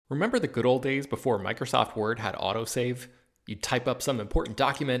Remember the good old days before Microsoft Word had autosave? You'd type up some important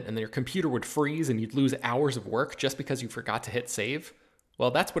document and then your computer would freeze and you'd lose hours of work just because you forgot to hit save?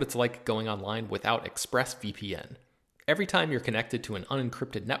 Well, that's what it's like going online without ExpressVPN. Every time you're connected to an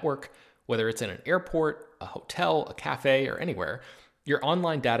unencrypted network, whether it's in an airport, a hotel, a cafe, or anywhere, your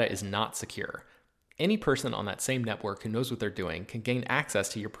online data is not secure. Any person on that same network who knows what they're doing can gain access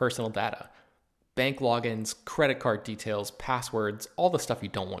to your personal data. Bank logins, credit card details, passwords, all the stuff you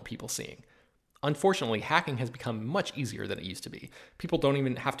don't want people seeing. Unfortunately, hacking has become much easier than it used to be. People don't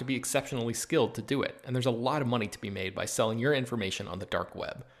even have to be exceptionally skilled to do it, and there's a lot of money to be made by selling your information on the dark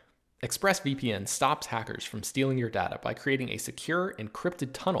web. ExpressVPN stops hackers from stealing your data by creating a secure, encrypted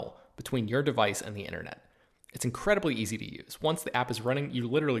tunnel between your device and the internet. It's incredibly easy to use. Once the app is running, you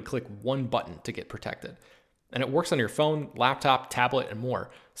literally click one button to get protected. And it works on your phone, laptop, tablet, and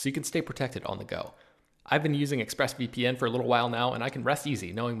more, so you can stay protected on the go. I've been using ExpressVPN for a little while now, and I can rest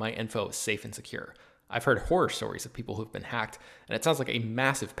easy knowing my info is safe and secure. I've heard horror stories of people who've been hacked, and it sounds like a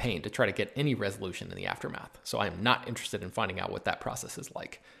massive pain to try to get any resolution in the aftermath, so I am not interested in finding out what that process is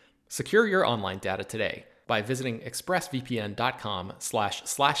like. Secure your online data today by visiting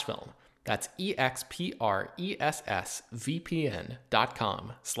expressvpn.com/film. That's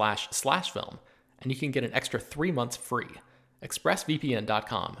expressvpn.com//film, and you can get an extra 3 months free.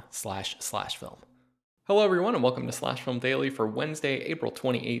 expressvpn.com//film. Hello, everyone, and welcome to Slash Film Daily for Wednesday, April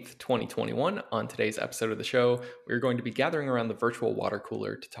 28th, 2021. On today's episode of the show, we're going to be gathering around the virtual water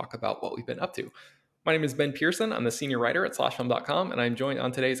cooler to talk about what we've been up to. My name is Ben Pearson. I'm the senior writer at slashfilm.com, and I'm joined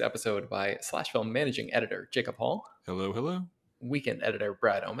on today's episode by Slash Film managing editor Jacob Hall. Hello, hello. Weekend editor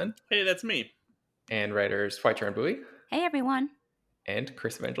Brad Oman. Hey, that's me. And writers Fwaichar and Bowie. Hey, everyone. And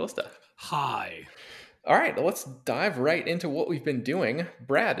Chris Evangelista. Hi. All right, let's dive right into what we've been doing.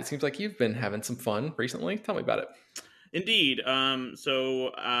 Brad, it seems like you've been having some fun recently. Tell me about it. Indeed.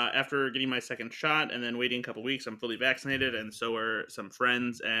 So after getting my second shot and then waiting a couple weeks, I'm fully vaccinated, and so are some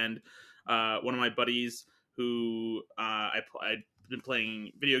friends. And one of my buddies who I'd been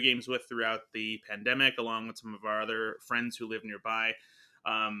playing video games with throughout the pandemic, along with some of our other friends who live nearby,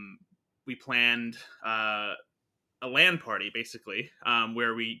 we planned a LAN party, basically,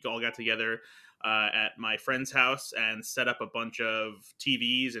 where we all got together at my friend's house and set up a bunch of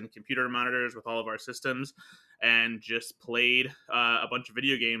TVs and computer monitors with all of our systems and just played a bunch of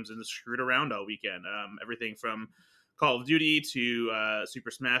video games and screwed around all weekend. Everything from Call of Duty to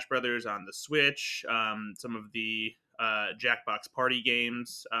Super Smash Brothers on the Switch, some of the Jackbox party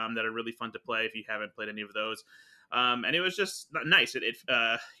games that are really fun to play if you haven't played any of those. And it was just nice. It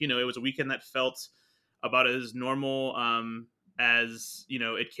was a weekend that felt about as normal as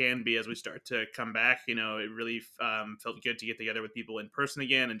it can be as we start to come back. It really felt good to get together with people in person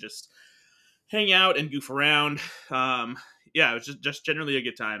again and just hang out and goof around. It was just generally a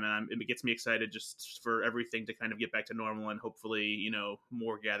good time, and it gets me excited just for everything to kind of get back to normal, and hopefully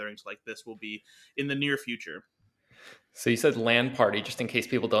more gatherings like this will be in the near future. So you said LAN party, just in case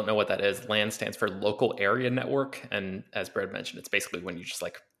people don't know what that is. LAN stands for local area network, and as Brad mentioned, it's basically when you just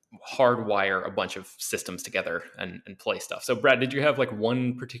hardwire a bunch of systems together and play stuff. So Brad, did you have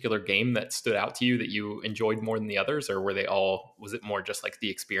one particular game that stood out to you that you enjoyed more than the others, or was it more just the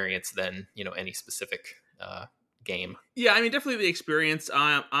experience than any specific game? Yeah, I mean, definitely the experience.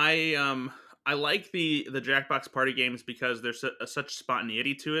 I like the Jackbox party games because there's such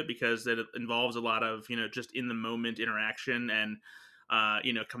spontaneity to it, because it involves a lot of just in the moment interaction and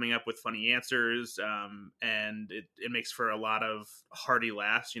coming up with funny answers, and it makes for a lot of hearty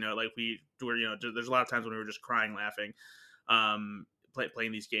laughs. There's a lot of times when we were just crying laughing,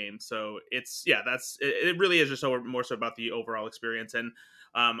 playing these games. So it really is just more so about the overall experience. And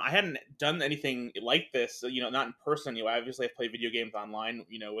I hadn't done anything like this, not in person. Obviously I've played video games online,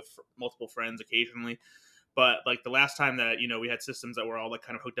 with multiple friends occasionally. But the last time that we had systems that were all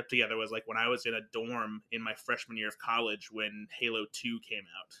kind of hooked up together was when I was in a dorm in my freshman year of college when Halo 2 came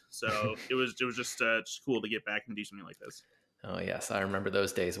out. So it was just cool to get back and do something like this. Oh yes, I remember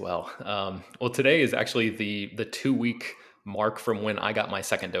those days well. Well, today is actually the 2-week mark from when I got my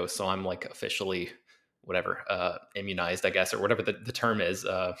second dose, so I'm officially immunized, I guess, or whatever the term is.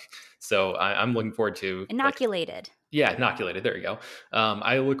 So I'm looking forward to Inoculated. Inoculated. There you go.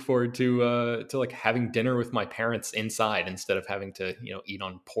 I look forward to having dinner with my parents inside instead of having to eat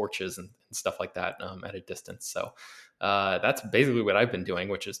on porches and stuff like that at a distance. So that's basically what I've been doing,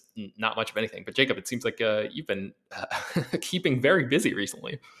 which is not much of anything. But Jacob, it seems like you've been keeping very busy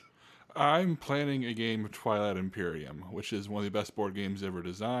recently. I'm planning a game of Twilight Imperium, which is one of the best board games ever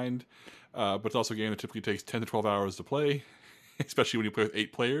designed, but it's also a game that typically takes 10 to 12 hours to play, especially when you play with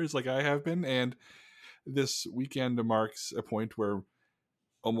 8 players like I have been. And this weekend marks a point where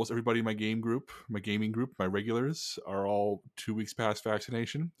almost everybody in my gaming group, my regulars, are all 2 weeks past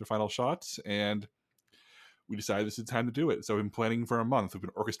vaccination, their final shots, and we decided this is the time to do it. So I've been planning for a month. We've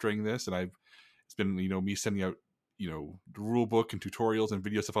been orchestrating this, and it's been, me sending out, the rule book and tutorials and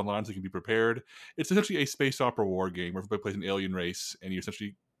video stuff online so you can be prepared. It's essentially a space opera war game where everybody plays an alien race, and you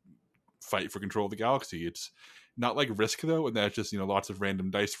essentially fight for control of the galaxy. It's not like Risk, though, and that's just, lots of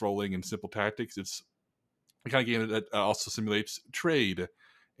random dice rolling and simple tactics. It's the kind of game that also simulates trade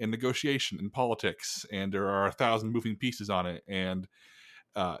and negotiation and politics, and there are 1,000 moving pieces on it. And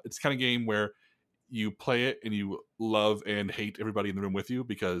it's the kind of game where you play it and you love and hate everybody in the room with you,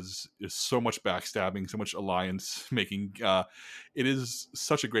 because there's so much backstabbing, so much alliance making. It is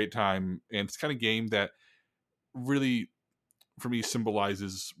such a great time, and it's the kind of game that really, for me,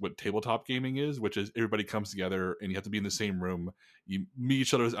 symbolizes what tabletop gaming is, which is everybody comes together and you have to be in the same room. You meet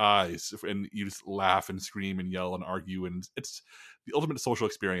each other's eyes and you just laugh and scream and yell and argue, and it's the ultimate social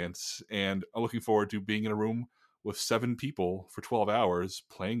experience. And I'm looking forward to being in a room with 7 people for 12 hours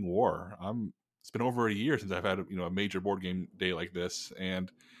playing War. It's been over a year since I've had a major board game day like this,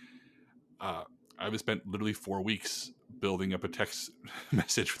 and I've spent literally 4 weeks building up a text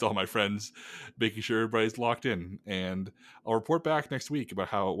message with all my friends, making sure everybody's locked in, and I'll report back next week about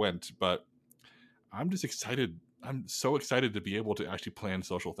how it went. But I'm just excited. I'm so excited to be able to actually plan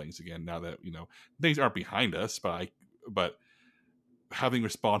social things again now that things aren't behind us. But having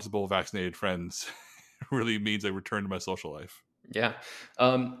responsible vaccinated friends really means I return to my social life. Yeah.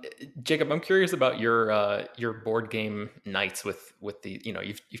 Jacob, I'm curious about your board game nights with the,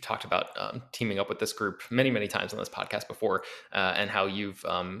 you've talked about teaming up with this group many times on this podcast before, and how you've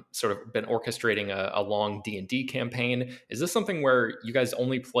sort of been orchestrating a long D&D campaign. Is this something where you guys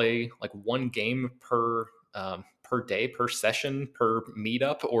only play like one game per day, per session, per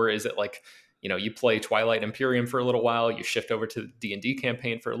meetup? Or is it like, you play Twilight Imperium for a little while, you shift over to the D&D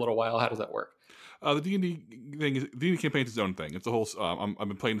campaign for a little while? How does that work? The D&D campaign is its own thing. It's a whole. I've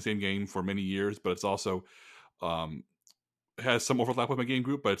been playing the same game for many years, but it's also has some overlap with my game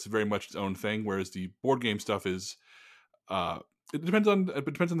group, but it's very much its own thing. Whereas the board game stuff is, it depends on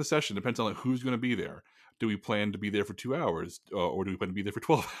the session. It depends on who's going to be there. Do we plan to be there for 2 hours, or do we plan to be there for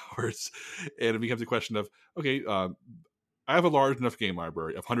 12 hours? And it becomes a question of, okay, I have a large enough game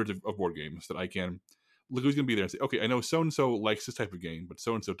library of hundreds of board games that I can look who's going to be there and say, okay, I know so-and-so likes this type of game, but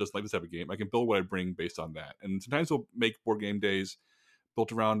so-and-so doesn't like this type of game. I can build what I bring based on that. And sometimes we'll make board game days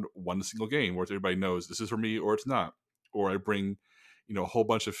built around one single game where everybody knows this is for me or it's not. Or I bring, a whole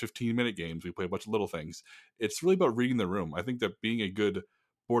bunch of 15-minute games. We play a bunch of little things. It's really about reading the room. I think that being a good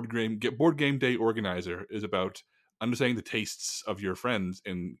board game day organizer is about understanding the tastes of your friends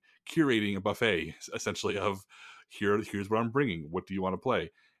and curating a buffet, essentially, of here's what I'm bringing. What do you want to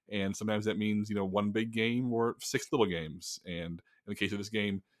play? And sometimes that means, one big game or 6 little games. And in the case of this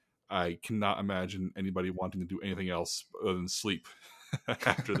game, I cannot imagine anybody wanting to do anything else other than sleep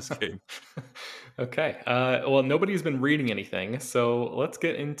after this game. Okay. Well, nobody's been reading anything, so let's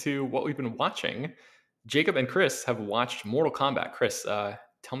get into what we've been watching. Jacob and Chris have watched Mortal Kombat. Chris,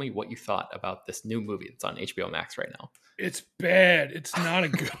 tell me what you thought about this new movie that's on HBO Max right now. It's bad. It's not a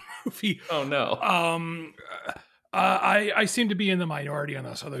good movie. Oh, no. I seem to be in the minority on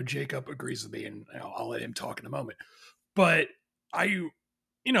this, although Jacob agrees with me, and I'll let him talk in a moment. But I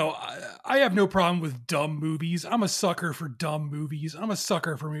have no problem with dumb movies. I'm a sucker for dumb movies. I'm a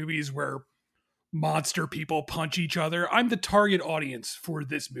sucker for movies where monster people punch each other. I'm the target audience for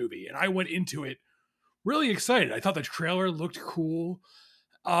this movie, and I went into it really excited. I thought the trailer looked cool,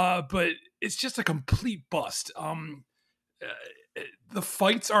 but it's just a complete bust. The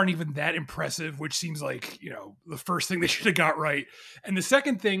fights aren't even that impressive, which seems like, the first thing they should have got right. And the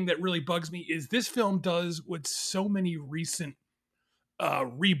second thing that really bugs me is this film does what so many recent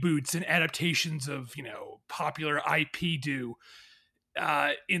reboots and adaptations of, popular IP do,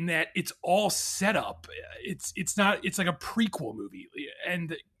 in that it's all set up. It's like a prequel movie,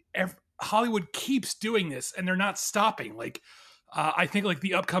 and Hollywood keeps doing this and they're not stopping. Like, I think like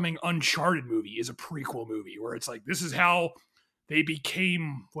the upcoming Uncharted movie is a prequel movie where it's like, this is how they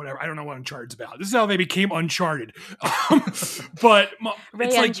became whatever. I don't know what Uncharted's about. This is how they became Uncharted. But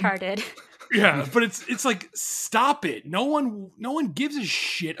it's like Uncharted. Yeah, but it's like, stop it. No one gives a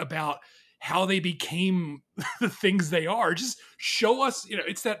shit about how they became the things they are. Just show us,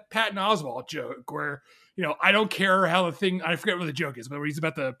 it's that Patton Oswalt joke where, I don't care how the thing, I forget what the joke is, but where he's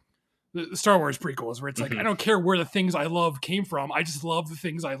about the Star Wars prequels, where it's like, I don't care where the things I love came from. I just love the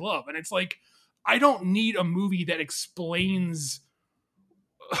things I love. And it's like, I don't need a movie that explains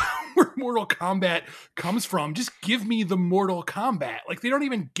where Mortal Kombat comes from. Just give me the Mortal Kombat. Like, they don't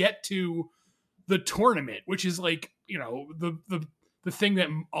even get to the tournament, which is like, the the thing that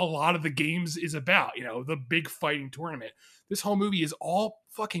a lot of the games is about, you know, the big fighting tournament. This whole movie is all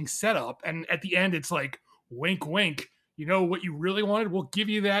fucking set up, and at the end it's like, wink wink, you know what you really wanted, we'll give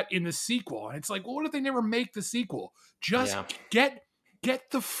you that in the sequel. And it's like, well, what if they never make the sequel? Just get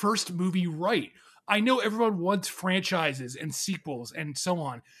the first movie right. I know everyone wants franchises and sequels and so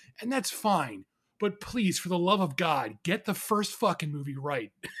on, and that's fine. But please, for the love of God, get the first fucking movie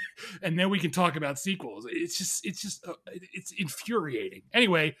right, and then we can talk about sequels. It's infuriating.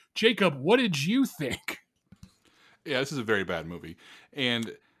 Anyway, Jacob, what did you think? Yeah, this is a very bad movie,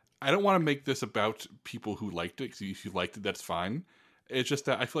 and I don't want to make this about people who liked it, because if you liked it, that's fine. It's just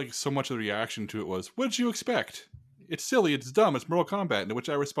that I feel like so much of the reaction to it was, what did you expect? It's silly, it's dumb, it's Mortal Kombat, to which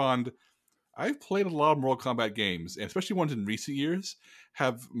I respond, I've played a lot of Mortal Kombat games, and especially ones in recent years,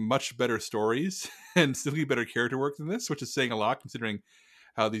 have much better stories and significantly better character work than this, which is saying a lot considering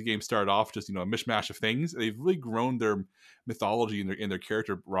how these games started off just, you know, a mishmash of things. They've really grown their mythology and their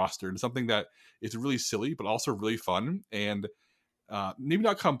character roster into something that is really silly, but also really fun, and maybe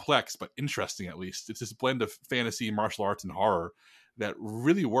not complex, but interesting at least. It's this blend of fantasy, martial arts, and horror that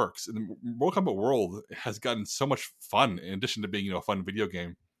really works. And the Mortal Kombat world has gotten so much fun in addition to being, you know, a fun video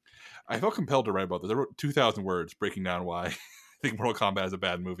game. I felt compelled to write about this. I wrote 2,000 words breaking down why I think Mortal Kombat is a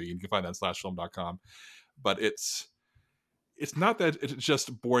bad movie. And you can find that on slashfilm.com. But it's not that it's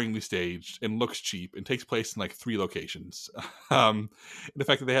just boringly staged and looks cheap and takes place in like 3 locations. The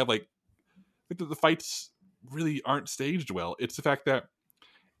fact that they have like, I think that the fights really aren't staged well. It's the fact that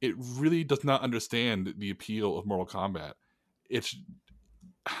it really does not understand the appeal of Mortal Kombat.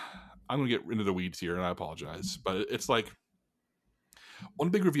 I'm going to get into the weeds here, and I apologize, but it's like, one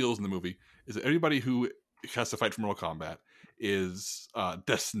of the big reveals in the movie is that everybody who has to fight for Mortal Kombat is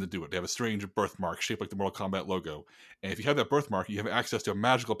destined to do it. They have a strange birthmark shaped like the Mortal Kombat logo. And if you have that birthmark, you have access to a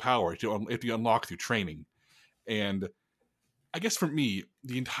magical power if you unlock through training. And I guess for me,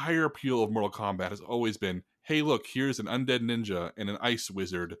 the entire appeal of Mortal Kombat has always been, hey, look, here's an undead ninja and an ice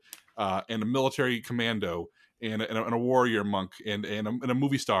wizard and a military commando and a warrior monk and a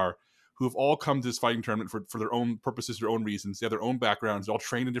movie star who have all come to this fighting tournament for their own purposes, their own reasons. They have their own backgrounds. They're all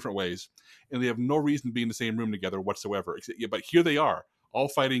trained in different ways. And they have no reason to be in the same room together whatsoever. But here they are, all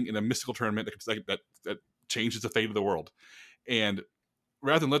fighting in a mystical tournament that changes the fate of the world. And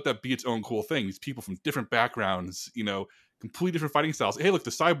rather than let that be its own cool thing, these people from different backgrounds, you know, completely different fighting styles. Hey, look,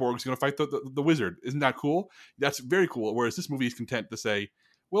 the cyborg's going to fight the wizard. Isn't that cool? That's very cool. Whereas this movie is content to say,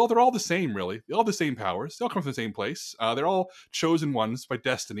 well, they're all the same, really. They all have the same powers. They all come from the same place. They're all chosen ones by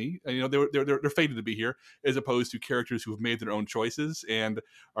destiny. And, you know, they're fated to be here, as opposed to characters who have made their own choices and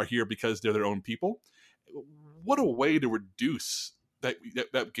are here because they're their own people. What a way to reduce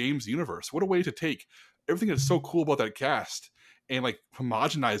that game's universe. What a way to take everything that's so cool about that cast and like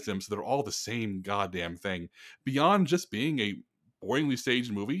homogenize them so they're all the same goddamn thing. Beyond just being a boringly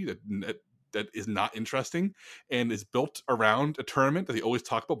staged movie that is not interesting and is built around a tournament that they always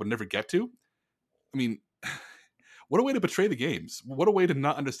talk about but never get to. I mean, what a way to betray the games. What a way to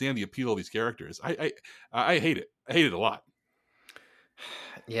not understand the appeal of these characters. I hate it. I hate it a lot.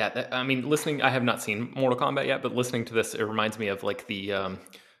 Yeah, I mean, listening, I have not seen Mortal Kombat yet, but listening to this, it reminds me of like the,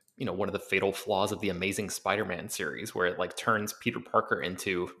 you know, one of the fatal flaws of the Amazing Spider-Man series, where it like turns Peter Parker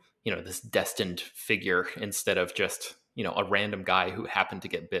into, you know, this destined figure instead of just, you know, a random guy who happened to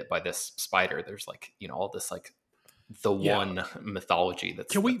get bit by this spider. There's like, you know, all this like one mythology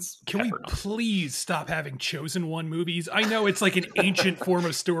that's can we please stop having chosen one movies? I know it's like an ancient form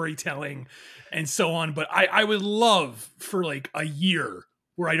of storytelling and so on, but I would love for like a year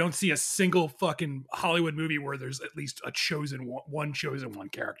where I don't see a single fucking Hollywood movie where there's at least a chosen one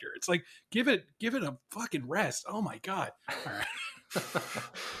character. It's like, give it a fucking rest. Oh my God. All right.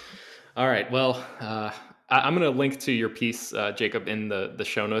 All right. Well, I'm going to link to your piece, Jacob, in the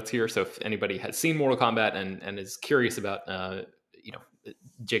show notes here. So if anybody has seen Mortal Kombat and is curious about, you know,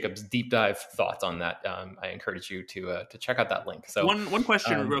 Jacob's deep dive thoughts on that, I encourage you to check out that link. So one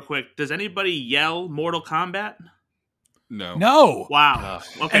question real quick. Does anybody yell Mortal Kombat? No. Wow.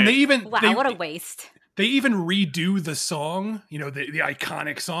 Okay. And they even what a waste. They even redo the song, you know, the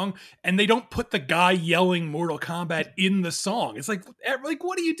iconic song, and they don't put the guy yelling Mortal Kombat in the song. It's like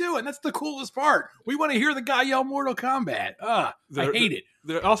what are you doing? That's the coolest part. We want to hear the guy yell Mortal Kombat. I hate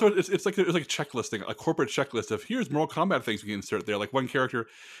it. Also, it's like a checklist thing, a corporate checklist of here's Mortal Kombat things we can insert there. Like one character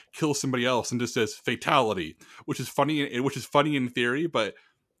kills somebody else and just says fatality, which is funny in theory, but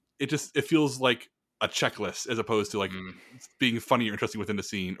it feels like a checklist as opposed to like being funny or interesting within the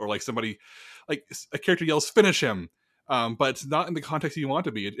scene, or like somebody, like a character yells finish him, but it's not in the context you want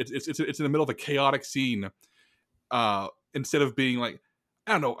to be. It's in the middle of a chaotic scene, instead of being like,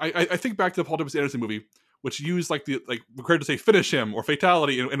 I don't know. I think back to the Paul W.S. Anderson movie which use like required to say finish him or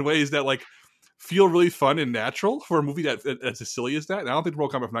fatality in ways that like feel really fun and natural for a movie that's as silly as that. And I don't think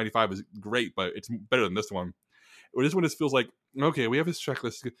Mortal Kombat from '95 is great, but it's better than this one. Or this one just feels like, okay, we have this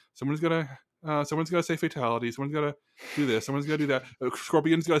checklist. Someone's gonna say fatality. Someone's gonna do this. Someone's gonna do that.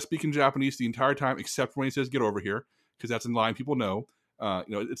 Scorpion's gonna speak in Japanese the entire time, except when he says "get over here," because that's in line people know.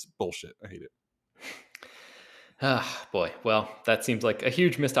 It's bullshit. I hate it. Ah, boy. Well, that seems like a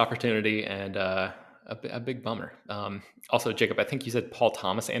huge missed opportunity and a big bummer. Also, Jacob, I think you said Paul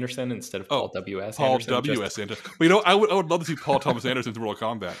Thomas Anderson instead of Paul W.S. Anderson. Paul W.S. Anderson. But I would love to see Paul Thomas Anderson's Mortal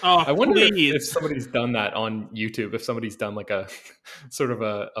Kombat. Oh, I wonder please. if somebody's done that on YouTube, if somebody's done like a sort of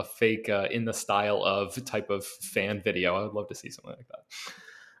a fake in the style of type of fan video. I would love to see something like that.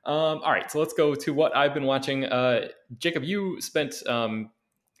 All right, so let's go to what I've been watching. Jacob, you spent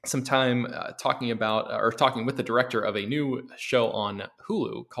some time talking with the director of a new show on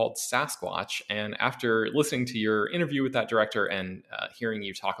Hulu called Sasquatch. And after listening to your interview with that director and hearing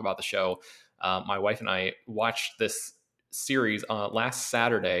you talk about the show, my wife and I watched this series last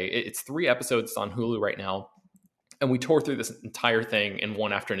Saturday. It's 3 episodes on Hulu right now. And we tore through this entire thing in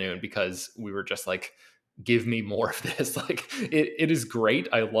one afternoon because we were just like, give me more of this. Like it is great.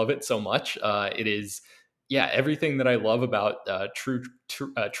 I love it so much. It is, everything that I love about true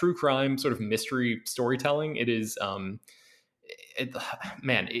crime sort of mystery storytelling. It is, it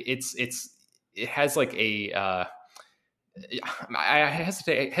has like a. I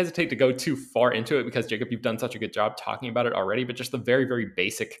hesitate to go too far into it because Jacob, you've done such a good job talking about it already. But just the very, very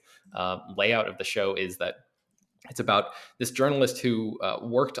basic layout of the show is that it's about this journalist who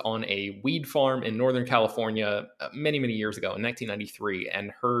worked on a weed farm in Northern California many, many years ago in 1993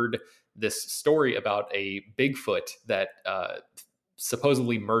 and heard this story about a Bigfoot that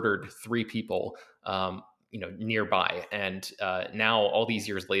supposedly murdered 3 people, nearby. And now, all these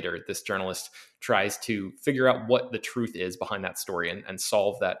years later, this journalist tries to figure out what the truth is behind that story and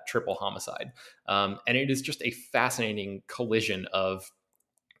solve that triple homicide. And it is just a fascinating collision of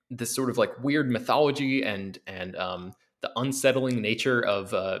this sort of like weird mythology and the unsettling nature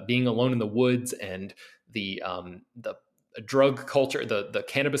of being alone in the woods and the drug culture, the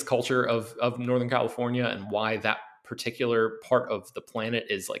cannabis culture of Northern California, and why that particular part of the planet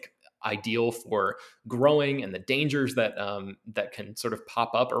is like ideal for growing, and the dangers that that can sort of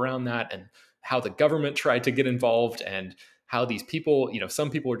pop up around that, and how the government tried to get involved, and how these people, some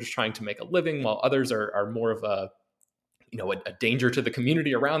people are just trying to make a living while others are more of a danger to the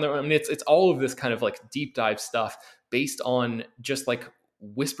community around them. I mean, it's all of this kind of like deep dive stuff based on just like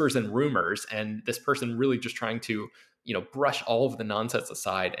whispers and rumors, and this person really just trying to, brush all of the nonsense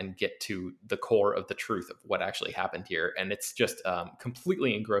aside and get to the core of the truth of what actually happened here. And it's just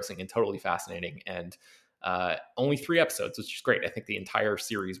completely engrossing and totally fascinating. And only 3 episodes, which is great. I think the entire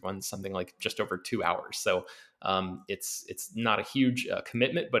series runs something like just over 2 hours. So it's not a huge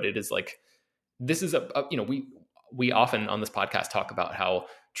commitment, but it is like, this is we often on this podcast talk about how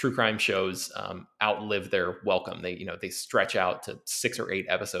true crime shows outlive their welcome. They stretch out to 6 or 8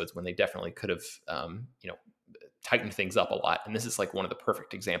 episodes when they definitely could have, tightened things up a lot. And this is like one of the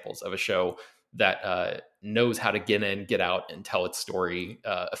perfect examples of a show that knows how to get in, get out, and tell its story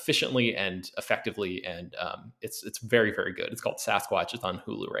efficiently and effectively. And it's very, very good. It's called Sasquatch. It's on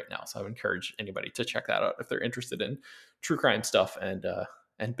Hulu right now. So I would encourage anybody to check that out if they're interested in true crime stuff and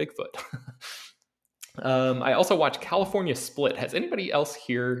Bigfoot. I also watched California Split. Has anybody else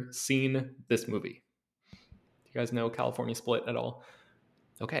here seen this movie? Do you guys know California Split at all?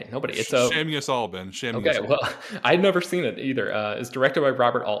 Okay, nobody. It's shaming us all, Ben. Shaming us all. Well, I'd never seen it either. It's directed by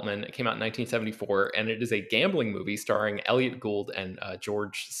Robert Altman. It came out in 1974, and it is a gambling movie starring Elliot Gould and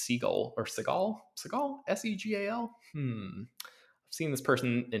George Segal, or Segal, Segal. I've seen this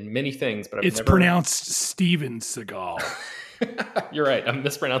person in many things, but it's pronounced Steven Seagal. You're right. I'm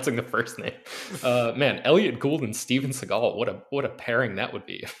mispronouncing the first name. Man, Elliot Gould and Steven Seagal. What a pairing that would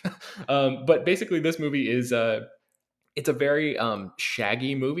be. But basically, this movie is it's a very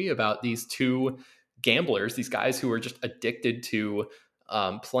shaggy movie about these 2 gamblers, these guys who are just addicted to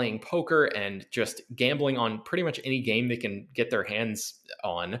playing poker and just gambling on pretty much any game they can get their hands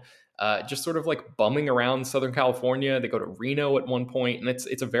on. Just sort of like bumming around Southern California. They go to Reno at one point, and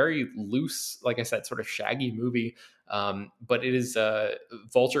it's a very loose, like I said, sort of shaggy movie. But it is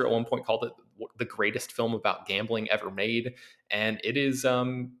Vulture at one point called it the greatest film about gambling ever made, and it is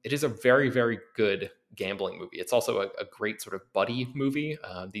a very, very good gambling movie. It's also a great sort of buddy movie.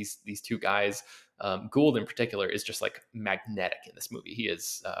 These 2 guys, Gould in particular, is just like magnetic in this movie. He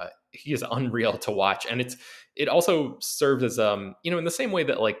is unreal to watch, and it also serves as in the same way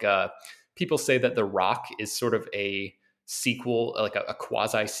that like people say that The Rock is sort of a sequel, like a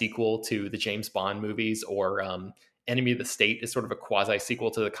quasi sequel to the James Bond movies, or Enemy of the State is sort of a quasi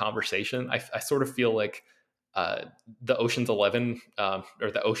sequel to The Conversation. I sort of feel like the Ocean's 11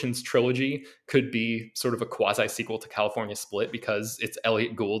 or the Ocean's trilogy could be sort of a quasi sequel to California Split, because it's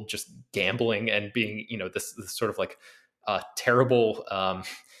Elliot Gould just gambling and being, this sort of like terrible,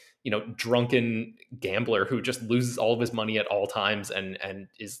 drunken gambler who just loses all of his money at all times and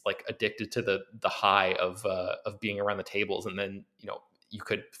is like addicted to the high of being around the tables. And then, you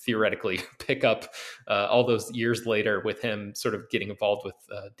could theoretically pick up all those years later with him sort of getting involved with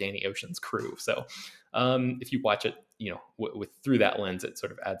Danny Ocean's crew. So if you watch it, with through that lens, it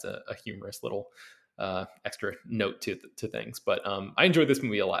sort of adds a humorous little extra note to things. But I enjoyed this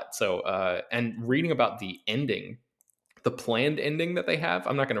movie a lot. So and reading about the ending, the planned ending that they have,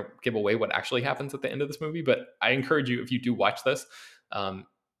 I'm not going to give away what actually happens at the end of this movie, but I encourage you, if you do watch this,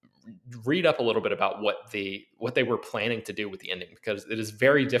 read up a little bit about what they were planning to do with the ending, because it is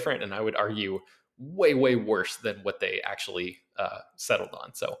very different, and I would argue way worse than what they actually settled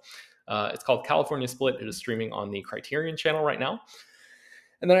on. So it's called California Split. It is streaming on the Criterion channel right now.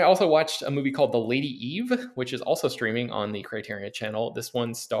 And then I also watched a movie called The Lady Eve, which is also streaming on the Criterion channel. This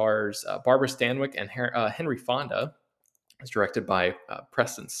one stars Barbara Stanwyck and Henry Fonda. It's directed by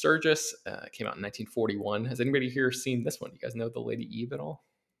Preston Sturges. Came out in 1941. Has anybody here seen this one? You guys know The Lady Eve at all?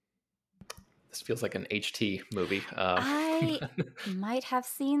 This feels like an HT movie. I might have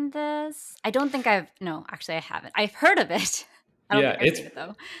seen this. I don't think no, actually I haven't. I've heard of it. I don't think I've seen it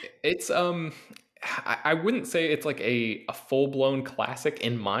though. It's I wouldn't say it's like a full-blown classic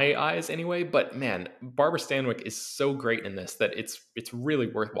in my eyes anyway, but man, Barbara Stanwyck is so great in this that it's really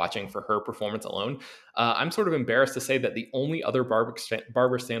worth watching for her performance alone. I'm sort of embarrassed to say that the only other Barbara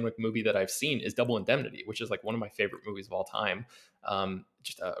Stanwyck movie that I've seen is Double Indemnity, which is like one of my favorite movies of all time.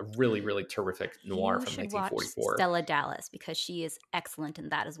 Just a really terrific noir from 1944. Watch Stella Dallas, because she is excellent in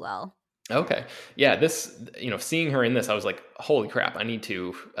that as well. Okay. Yeah, this, seeing her in this, I was like, holy crap, I need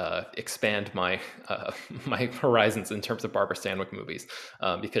to expand my my horizons in terms of Barbara Stanwyck movies,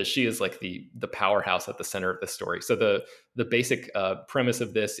 because she is like the powerhouse at the center of the story. So the basic premise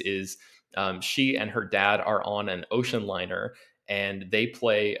of this is she and her dad are on an ocean liner, and they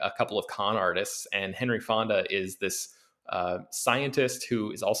play a couple of con artists, and Henry Fonda is this scientist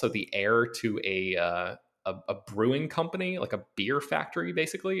who is also the heir to a brewing company, like a beer factory,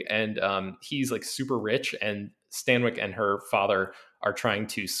 basically. And he's like super rich, and Stanwyck and her father are trying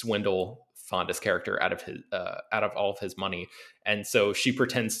to swindle Fonda's character out of all of his money. And so she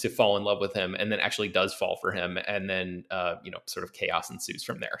pretends to fall in love with him, and then actually does fall for him. And then, sort of chaos ensues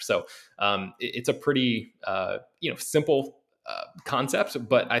from there. So it's a pretty, simple concept,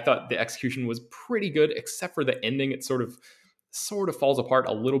 but I thought the execution was pretty good, except for the ending. It sort of falls apart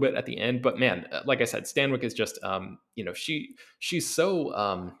a little bit at the end. But man, like I said, Stanwyck is just, she's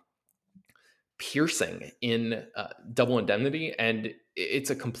so piercing in Double Indemnity, and it's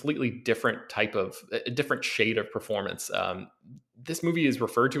a completely different different shade of performance. This movie is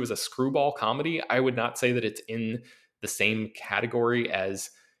referred to as a screwball comedy. I would not say that it's in the same category as,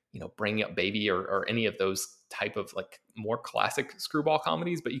 Bringing Up Baby or any of those type of like more classic screwball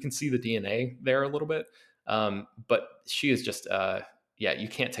comedies, but you can see the DNA there a little bit. But she is just, you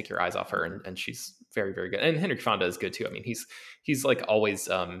can't take your eyes off her, and she's very good. And Henry Fonda is good too. I mean, he's like always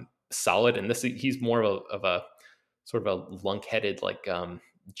solid, and he's more of a sort of a lunk-headed, like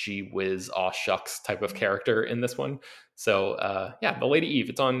gee whiz, aw shucks type of character in this one. So The Lady Eve,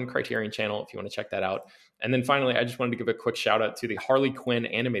 it's on Criterion channel if you want to check that out. And then finally, I just wanted to give a quick shout out to the Harley Quinn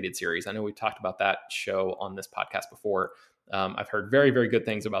animated series. I know we've talked about that show on this podcast before. I've heard very good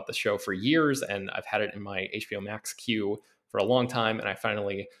things about the show for years, and I've had it in my HBO Max queue for a long time. And I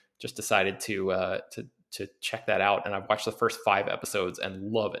finally just decided to check that out. And I've watched the first 5 episodes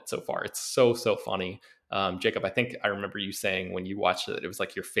and love it so far. It's so funny. Jacob, I think I remember you saying when you watched it, it was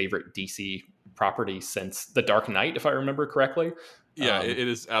like your favorite DC property since The Dark Knight, if I remember correctly. Yeah, it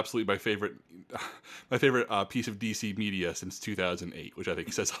is absolutely my favorite piece of DC media since 2008, which I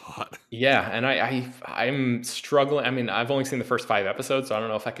think says a lot. Yeah, and I'm struggling. I mean, I've only seen the first 5 episodes, so I don't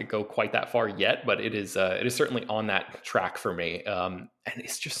know if I could go quite that far yet, but it is certainly on that track for me. And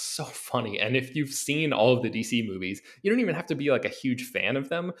it's just so funny. And if you've seen all of the DC movies, you don't even have to be like a huge fan of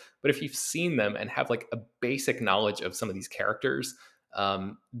them, but if you've seen them and have like a basic knowledge of some of these characters,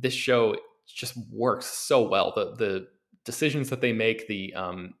 this show just works so well. The decisions that they make, the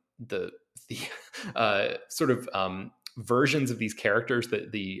sort of versions of these characters,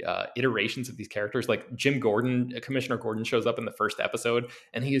 the iterations of these characters, like Commissioner Gordon shows up in the first episode,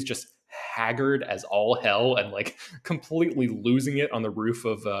 and he is just haggard as all hell and like completely losing it on the roof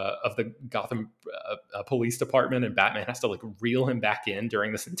of the Gotham police department, and Batman has to like reel him back in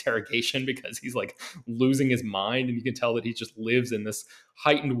during this interrogation because he's like losing his mind, and you can tell that he just lives in this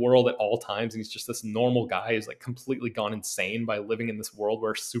heightened world at all times, and he's just this normal guy who's like completely gone insane by living in this world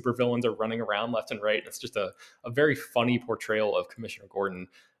where supervillains are running around left and right. And it's just a very funny portrayal of Commissioner Gordon.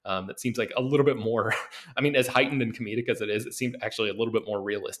 That seems like a little bit more, I mean, as heightened and comedic as it is, it seemed actually a little bit more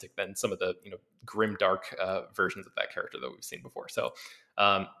realistic than some of the, grim, dark versions of that character that we've seen before. So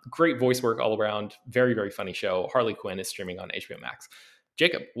great voice work all around. Very, very funny show. Harley Quinn is streaming on HBO Max.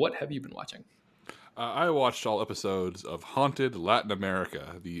 Jacob, what have you been watching? I watched all episodes of Haunted Latin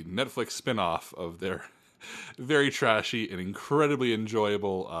America, the Netflix spinoff of their very trashy and incredibly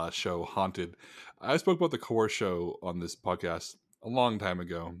enjoyable show, Haunted. I spoke about the core show on this podcast a long time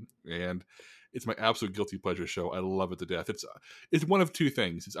ago, and it's my absolute guilty pleasure show. I love it to death. It's one of two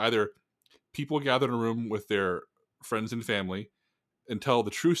things. It's either people gather in a room with their friends and family and tell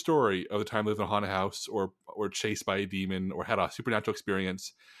the true story of the time they lived in a haunted house or chased by a demon or had a supernatural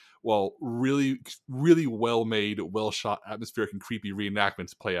experience, while really, really well-made, well-shot, atmospheric, and creepy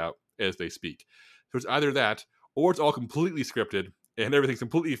reenactments play out as they speak. So it's either that, or it's all completely scripted and everything's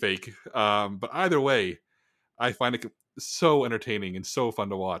completely fake. But either way, I find it so entertaining and so fun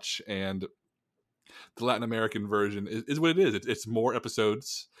to watch. And the Latin American version is what it is. It's more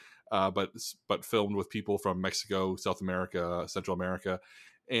episodes, but filmed with people from Mexico, South America, Central America.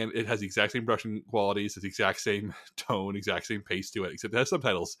 And it has the exact same production qualities, the exact same tone, exact same pace to it, except it has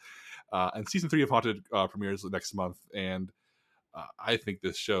subtitles. And season 3 of Haunted premieres next month. And I think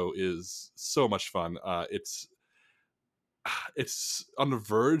this show is so much fun. It's on the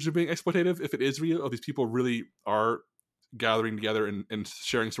verge of being exploitative if it is real. These people really are gathering together and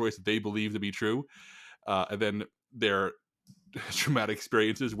sharing stories that they believe to be true. And then their traumatic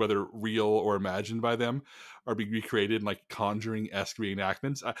experiences, whether real or imagined by them, are being recreated in like Conjuring-esque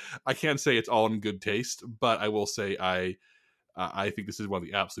reenactments. I can't say it's all in good taste, but I will say I think this is one of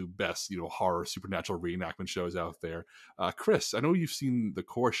the absolute best, horror supernatural reenactment shows out there. Chris, I know you've seen the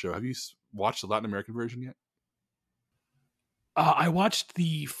core show. Have you watched the Latin American version yet? I watched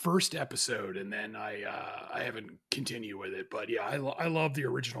the first episode and then I haven't continued with it, but yeah, I love the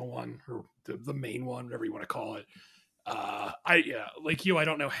original one, or the main one, whatever you want to call it. Like you, I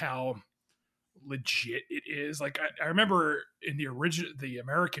don't know how legit it is. Like I remember in the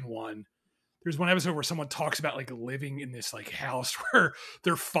American one, there's one episode where someone talks about like living in this like house where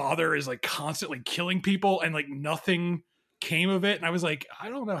their father is like constantly killing people and like nothing came of it. And I was like, I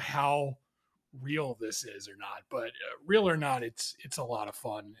don't know how real this is or not, but real or not, it's a lot of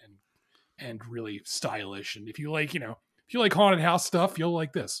fun and really stylish. And if you like haunted house stuff, you'll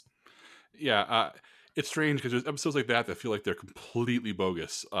like this. Yeah. It's strange because there's episodes like that feel like they're completely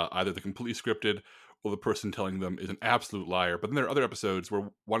bogus. Either they're completely scripted or the person telling them is an absolute liar. But then there are other episodes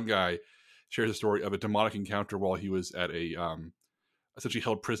where one guy shares a story of a demonic encounter while he was at a essentially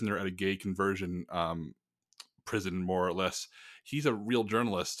held prisoner at a gay conversion prison, more or less. He's a real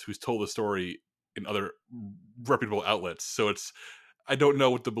journalist who's told the story in other reputable outlets. So I don't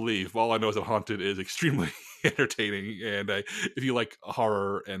know what to believe. All I know is that Haunted is extremely entertaining. And if you like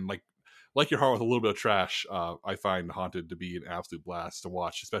horror and like your horror with a little bit of trash, I find Haunted to be an absolute blast to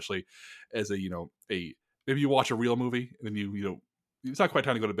watch, especially as maybe you watch a real movie and then it's not quite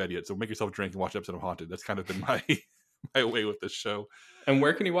time to go to bed yet, so make yourself a drink and watch an episode of Haunted. That's kind of been my way with this show. And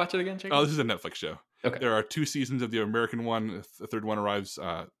where can you watch it again, Jacob? Oh, this is a Netflix show. Okay. There are 2 seasons of the American one. The third one arrives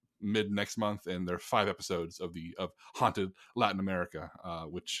mid next month, and there are 5 episodes of Haunted Latin America,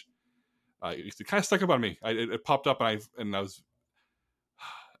 which it kind of stuck up on me. It popped up, and I was.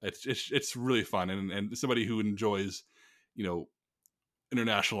 It's really fun, and somebody who enjoys,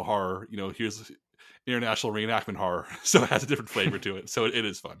 international horror. Here's international reenactment horror, so it has a different flavor to it. So it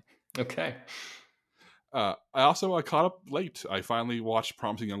is fun. Okay. I also caught up late. I finally watched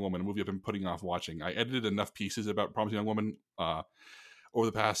Promising Young Woman, a movie I've been putting off watching. I edited enough pieces about Promising Young Woman over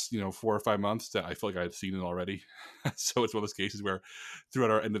the past 4 or 5 months that I feel like I had seen it already. So it's one of those cases where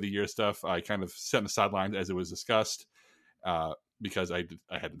throughout our end of the year stuff, I kind of set on the sidelines as it was discussed because I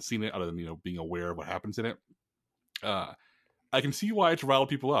hadn't seen it, other than being aware of what happens in it. I can see why it's riled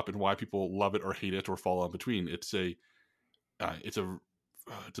people up and why people love it or hate it or fall in between. It's a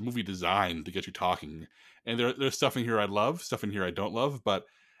movie designed to get you talking, and there's stuff in here I love, stuff in here I don't love. But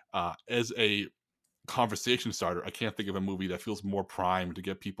as a conversation starter, I can't think of a movie that feels more primed to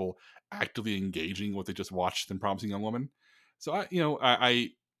get people actively engaging what they just watched than Promising Young Woman. So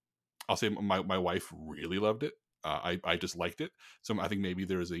I'll say my wife really loved it. I just liked it. So I think maybe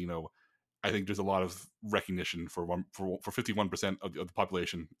there's I think there's a lot of recognition for 51% of the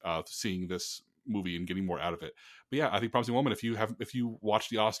population seeing this movie and getting more out of it. But yeah, I think Promising Woman, if you watch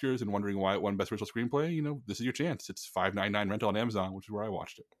the Oscars and wondering why it won Best Original Screenplay, this is your chance. It's $5.99 rental on Amazon, which is where I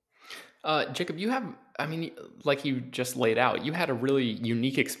watched it. Jacob, like you just laid out, you had a really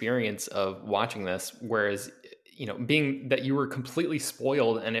unique experience of watching this, whereas, being that you were completely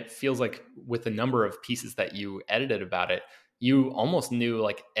spoiled, and it feels like with the number of pieces that you edited about it, you almost knew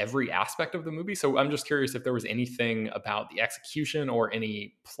like every aspect of the movie. So I'm just curious if there was anything about the execution or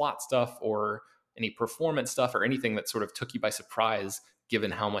any plot stuff or any performance stuff or anything that sort of took you by surprise,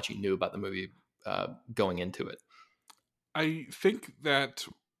 given how much you knew about the movie going into it. I think that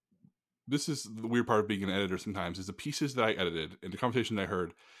this is the weird part of being an editor sometimes, is the pieces that I edited and the conversation I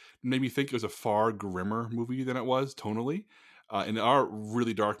heard made me think it was a far grimmer movie than it was tonally. And there are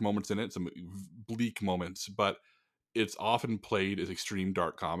really dark moments in it, some bleak moments, but it's often played as extreme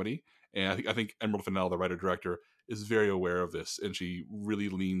dark comedy. And I think Emerald Fennell, the writer-director, is very aware of this, and she really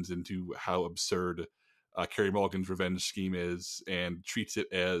leans into how absurd Carey Mulligan's revenge scheme is, and treats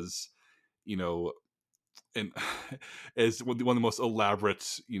it as, and as one of the most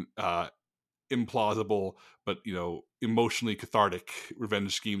elaborate, implausible, but emotionally cathartic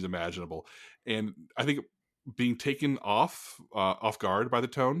revenge schemes imaginable. And I think being taken off guard by the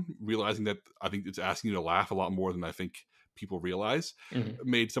tone, realizing that I think it's asking you to laugh a lot more than I think people realize,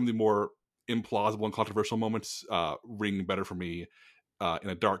 made some of the more implausible and controversial moments ring better for me in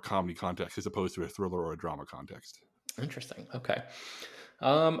a dark comedy context as opposed to a thriller or a drama context. Interesting. Okay.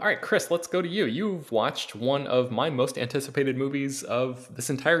 All right, Chris, let's go to you. You've watched one of my most anticipated movies of this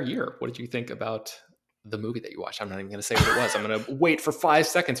entire year. What did you think about the movie that you watched? I'm not even going to say what it was. I'm going to wait for 5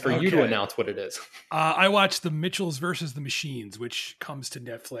 seconds for you to announce what it is. I watched The Mitchells versus the Machines, which comes to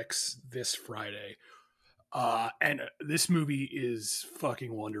Netflix this Friday. And this movie is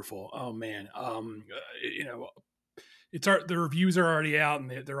fucking wonderful. Oh man. The reviews are already out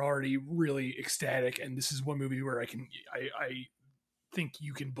and they're already really ecstatic. And this is one movie where I think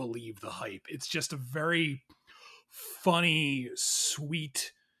you can believe the hype. It's just a very funny,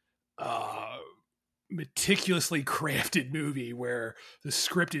 sweet, meticulously crafted movie where the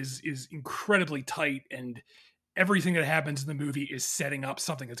script is incredibly tight, and everything that happens in the movie is setting up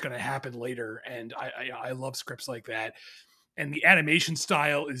something that's going to happen later. And I love scripts like that. And the animation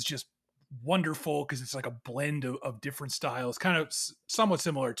style is just wonderful because it's like a blend of different styles, kind of somewhat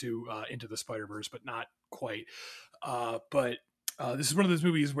similar to Into the Spider-Verse, but not quite. But this is one of those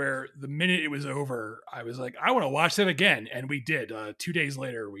movies where the minute it was over, I was like, I want to watch that again. And we did. 2 days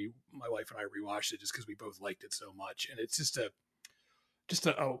later, my wife and I rewatched it just because we both liked it so much. And it's just a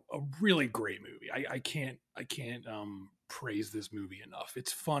really great movie. I can't praise this movie enough.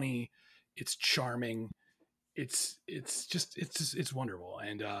 It's funny. It's charming. It's wonderful.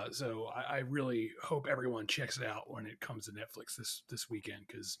 And so I really hope everyone checks it out when it comes to Netflix this weekend,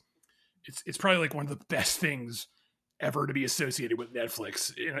 because it's probably like one of the best things ever to be associated with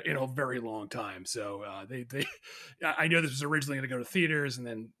Netflix in a very long time. So I know this was originally going to go to theaters, and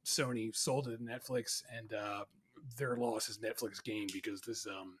then Sony sold it to Netflix, and their loss is Netflix gain, because this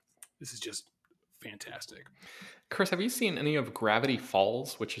is just fantastic. Chris, have you seen any of Gravity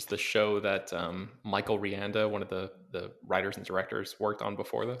Falls, which is the show that Michael Rianda, one of the writers and directors, worked on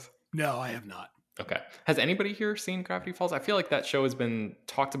before this? No, I have not. Okay. Has anybody here seen Gravity Falls? I feel like that show has been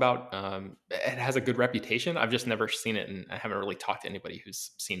talked about. It has a good reputation. I've just never seen it, and I haven't really talked to anybody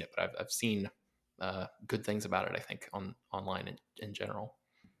who's seen it, but I've seen good things about it, I think, online in general.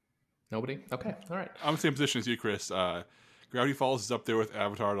 Nobody? Okay. All right. I'm in the same position as you, Chris. Gravity Falls is up there with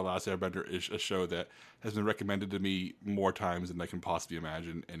Avatar: The Last Airbender, is a show that has been recommended to me more times than I can possibly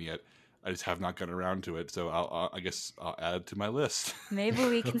imagine, and yet I just have not gotten around to it. So I guess I'll add it to my list. Maybe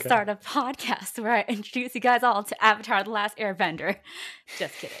we can start a podcast where I introduce you guys all to Avatar: The Last Airbender.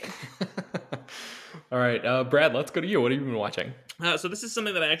 Just kidding. All right, Brad, let's go to you. What have you been watching? So this is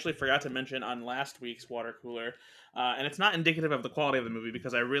something that I actually forgot to mention on last week's Water Cooler. And it's not indicative of the quality of the movie,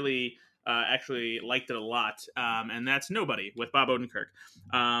 because I really actually liked it a lot. And that's Nobody with Bob Odenkirk.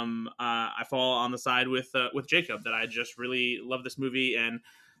 I fall on the side with Jacob, that I just really love this movie, and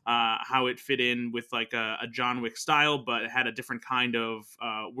how it fit in with like a John Wick style, but it had a different kind of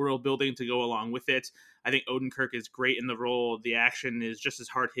world building to go along with it. I think Odenkirk is great in the role. The action is just as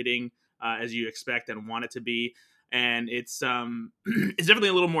hard hitting as you expect and want it to be. And it's it's definitely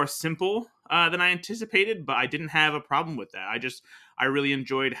a little more simple than I anticipated, but I didn't have a problem with that. I really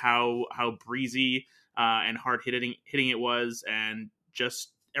enjoyed how breezy and hard hitting it was, and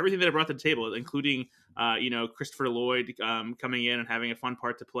just everything that it brought to the table, including Christopher Lloyd coming in and having a fun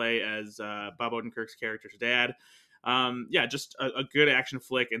part to play as Bob Odenkirk's character's dad. yeah, just a good action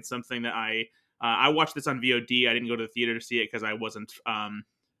flick, and something that I watched this on VOD. I didn't go to the theater to see it because I wasn't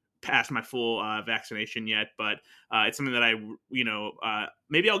past my full vaccination yet, but it's something that I,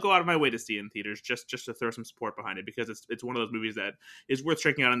 maybe I'll go out of my way to see in theaters just to throw some support behind it, because it's one of those movies that is worth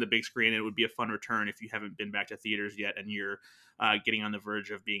checking out on the big screen. And it would be a fun return if you haven't been back to theaters yet and you're getting on the verge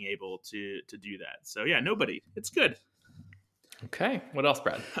of being able to do that. So yeah, Nobody. It's good. Okay. What else,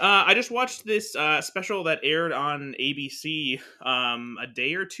 Brad? I just watched this special that aired on ABC a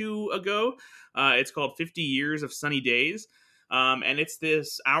day or two ago. It's called 50 Years of Sunny Days. And it's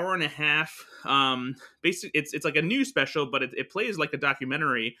this hour and a half. Basically, it's like a news special, but it plays like a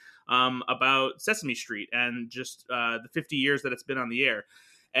documentary about Sesame Street and just the 50 years that it's been on the air.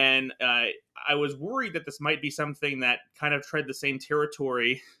 And I was worried that this might be something that kind of tread the same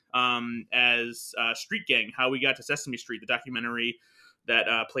territory as Street Gang, How We Got to Sesame Street, the documentary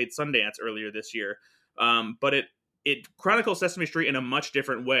that played Sundance earlier this year. But it chronicles Sesame Street in a much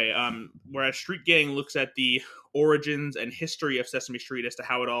different way, whereas Street Gang looks at the origins and history of Sesame Street as to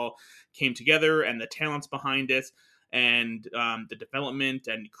how it all came together and the talents behind it, and the development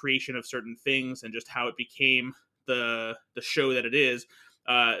and creation of certain things, and just how it became the show that it is.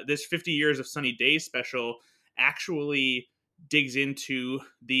 This 50 Years of Sunny Days special actually digs into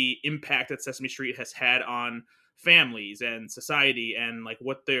the impact that Sesame Street has had on families and society, and like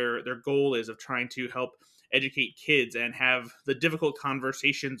what their goal is of trying to help educate kids and have the difficult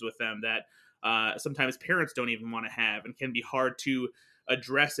conversations with them that sometimes parents don't even want to have, and can be hard to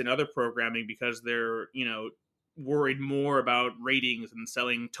address in other programming because they're, worried more about ratings and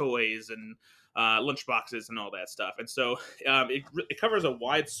selling toys and lunchboxes and all that stuff. And so it covers a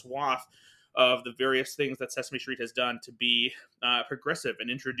wide swath of the various things that Sesame Street has done to be progressive and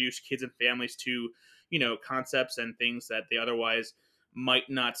introduce kids and families to, concepts and things that they otherwise might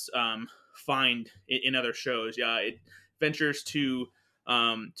not find in other shows. It ventures to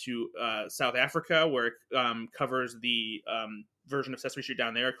South Africa, where it covers the version of Sesame Street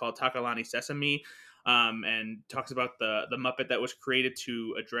down there called Takalani Sesame, and talks about the Muppet that was created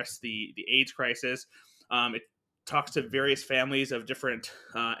to address the AIDS crisis. It talks to various families of different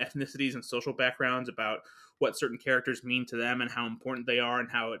ethnicities and social backgrounds about what certain characters mean to them and how important they are, and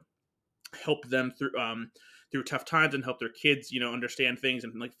how it helped them through tough times, and help their kids, understand things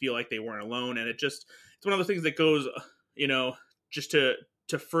and like feel like they weren't alone. And it's one of those things that goes, just to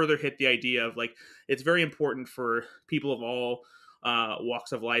further hit the idea of like, it's very important for people of all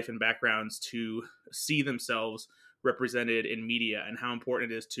walks of life and backgrounds to see themselves represented in media, and how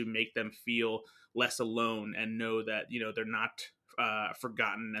important it is to make them feel less alone and know that, they're not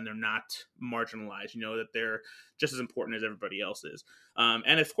forgotten and they're not marginalized, that they're just as important as everybody else is.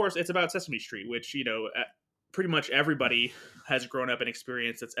 And of course, it's about Sesame Street, which, pretty much everybody has grown up and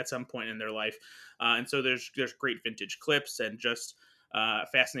experienced at some point in their life. And so there's great vintage clips and just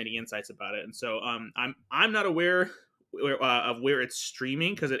fascinating insights about it. And so I'm not aware of where it's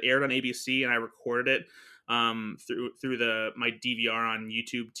streaming, because it aired on ABC and I recorded it through my DVR on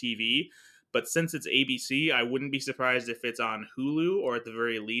YouTube TV. But since it's ABC, I wouldn't be surprised if it's on Hulu, or at the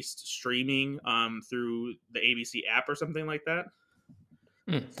very least streaming through the ABC app or something like that.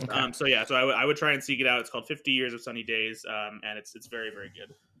 Okay. So I would try and seek it out. It's called 50 Years of Sunny Days, and it's very, very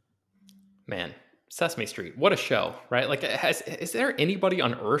good. Man, Sesame Street, what a show, right? Like, is there anybody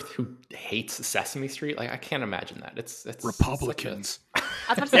on Earth who hates Sesame Street? Like, I can't imagine that. It's Republicans.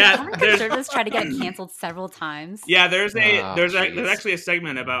 I was about to say, haven't conservatives tried to get it canceled several times? Yeah, there's actually a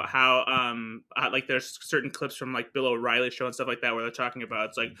segment about how like there's certain clips from like Bill O'Reilly's show and stuff like that where they're talking about,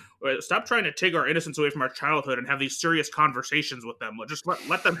 it's like, stop trying to take our innocence away from our childhood and have these serious conversations with them. Just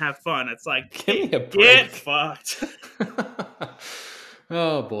let them have fun. It's like, get fucked.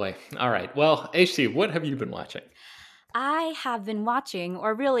 Oh boy. All right. Well, HT, what have you been watching? I have been watching,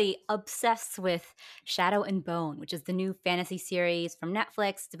 or really obsessed with, Shadow and Bone, which is the new fantasy series from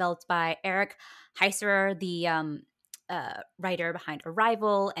Netflix, developed by Eric Heiserer, the writer behind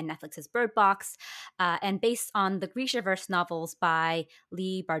Arrival and Netflix's Bird Box, and based on the Grishaverse novels by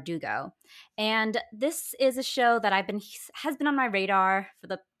Leigh Bardugo. And this is a show that has been on my radar for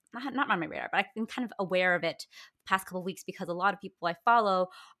the not on my radar, but I've been kind of aware of it the past couple of weeks, because a lot of people I follow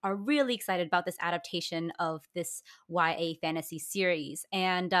are really excited about this adaptation of this YA fantasy series.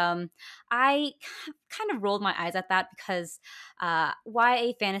 And I kind of rolled my eyes at that, because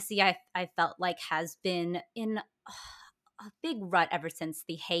YA fantasy, I felt like, has been in a big rut ever since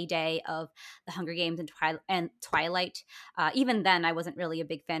the heyday of The Hunger Games and Twilight. Even then, I wasn't really a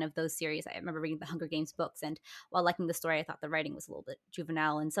big fan of those series. I remember reading the Hunger Games books, and while liking the story, I thought the writing was a little bit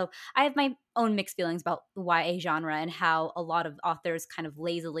juvenile. And so I have my own mixed feelings about the YA genre, and how a lot of authors kind of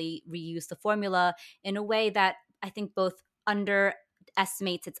lazily reuse the formula in a way that I think both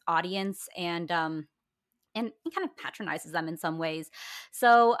underestimates its audience and kind of patronizes them in some ways.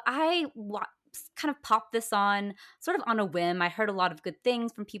 So kind of popped this on sort of on a whim. I heard a lot of good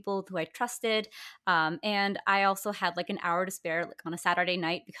things from people who I trusted. And I also had like an hour to spare like on a Saturday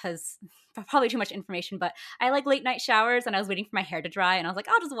night because probably too much information, but I like late night showers and I was waiting for my hair to dry and I was like,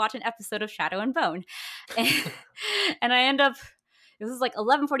 I'll just watch an episode of Shadow and Bone. And I end up, it was like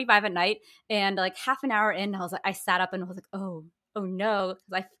 11:45 at night and like half an hour in, I sat up and was like, oh no,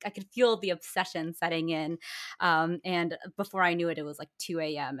 because I could feel the obsession setting in. And before I knew it, it was like 2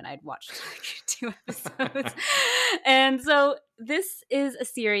 a.m. and I'd watched like 2 episodes. And so this is a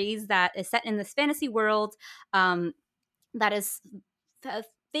series that is set in this fantasy world that is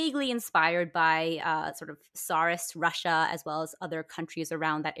vaguely inspired by sort of Tsarist Russia, as well as other countries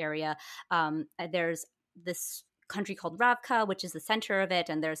around that area. There's this country called Ravka, which is the center of it,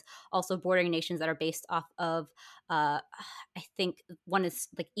 and there's also bordering nations that are based off of I think one is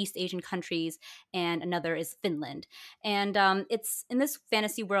like East Asian countries and another is Finland. And it's in this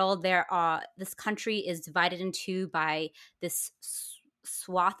fantasy world, this country is divided in two by this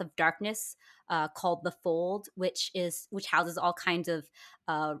swath of darkness called the Fold, which houses all kinds of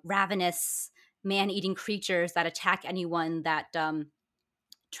ravenous man-eating creatures that attack anyone that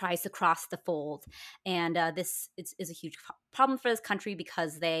tries to cross the Fold. And this is a huge problem for this country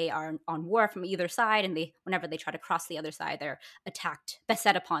because they are on war from either side, and whenever they try to cross the other side, they're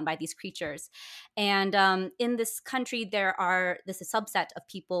beset upon by these creatures. And in this country, this is a subset of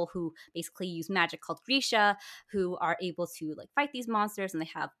people who basically use magic called Grisha, who are able to like fight these monsters, and they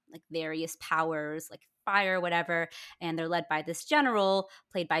have like various powers, like fire, whatever, and they're led by this general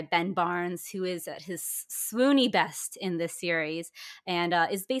played by Ben Barnes, who is at his swoony best in this series and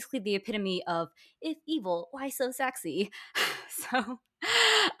is basically the epitome of if evil, why so sexy? So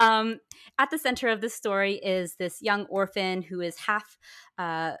at the center of the story is this young orphan who is half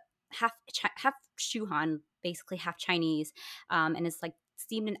Shuhan, basically half Chinese, and is like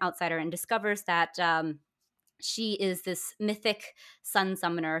deemed an outsider and discovers that she is this mythic sun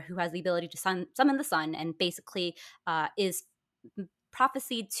summoner who has the ability to summon the sun and basically is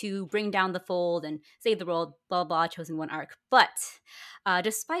prophesied to bring down the Fold and save the world, blah, blah, chosen one arc. But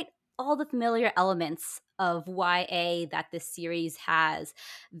despite all the familiar elements of YA that this series has,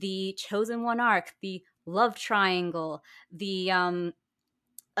 the chosen one arc, the love triangle, the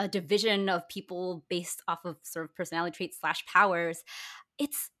a division of people based off of sort of personality traits / powers,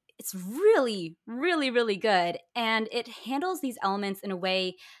 it's really, really, really good. And it handles these elements in a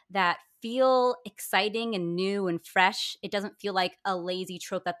way that feel exciting and new and fresh. It doesn't feel like a lazy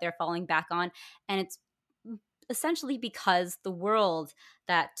trope that they're falling back on. And it's essentially because the world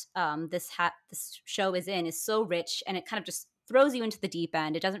that this show is in is so rich, and it kind of just throws you into the deep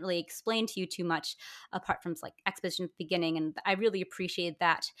end. It doesn't really explain to you too much apart from like exposition at the beginning. And I really appreciate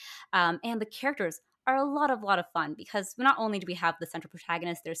that. And the characters are a lot of fun because not only do we have the central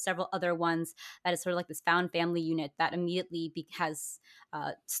protagonist, there's several other ones that is sort of like this found family unit that immediately has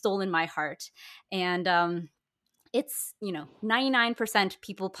stolen my heart. And it's 99%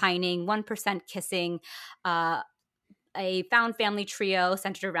 people pining, 1% kissing, a found family trio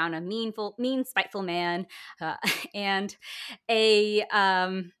centered around a mean, spiteful man, and a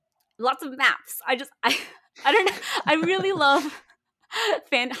lots of maps. I don't know. I really love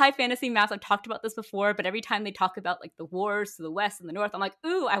high fantasy maps. I've talked about this before, but every time they talk about like the wars to the west and the north, I'm like,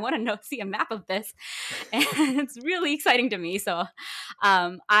 ooh, I want to see a map of this, and it's really exciting to me. So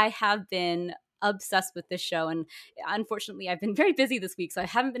I have been obsessed with this show, and unfortunately I've been very busy this week, so I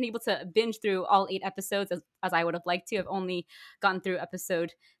haven't been able to binge through all 8 episodes as I would have liked to. I've only gotten through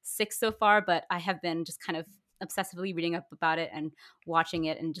episode 6 so far, but I have been just kind of obsessively reading up about it and watching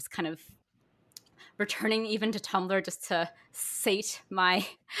it, and just kind of returning even to Tumblr just to sate my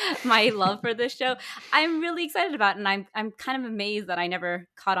love for this show. I'm really excited about it, and I'm kind of amazed that I never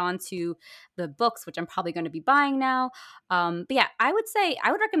caught on to the books, which I'm probably going to be buying now. But yeah, I would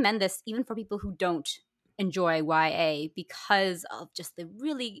recommend this even for people who don't enjoy YA because of just the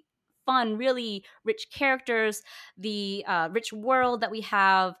really fun, really rich characters, the rich world that we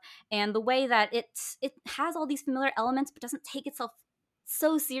have, and the way that it has all these familiar elements but doesn't take itself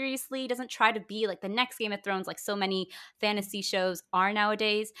so seriously, doesn't try to be like the next Game of Thrones like so many fantasy shows are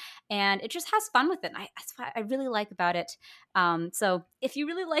nowadays, and it just has fun with it. That's what I really like about it. So if you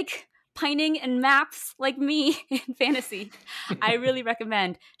really like pining and maps like me in fantasy, I really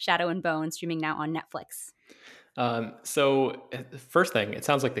recommend Shadow and Bone, streaming now on Netflix. So first thing, it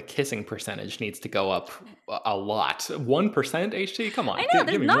sounds like the kissing percentage needs to go up a lot. 1% HT? Come on. I know,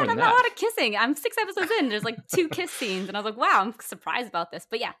 there's not a lot of kissing. I'm 6 episodes in. There's like 2 kiss scenes. And I was like, wow, I'm surprised about this.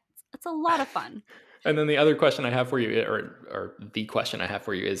 But yeah, it's a lot of fun. And then the other question I have for you, or the question I have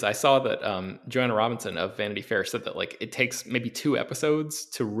for you, is I saw that Joanna Robinson of Vanity Fair said that like it takes maybe 2 episodes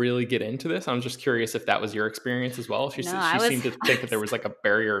to really get into this. I'm just curious if that was your experience as well. She seemed to think that there was like a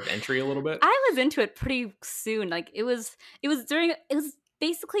barrier of entry a little bit. I was into it pretty soon. Like it was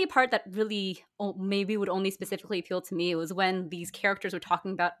basically a part that really maybe would only specifically appeal to me. It was when these characters were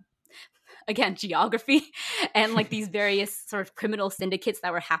talking about, again, geography and like these various sort of criminal syndicates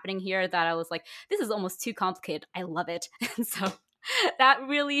that were happening here, that I was like, this is almost too complicated. I love it. And so that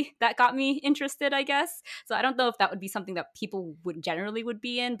got me interested, I guess. So I don't know if that would be something that people would generally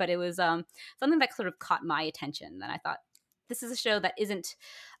be in, but it was something that sort of caught my attention. And I thought, this is a show that isn't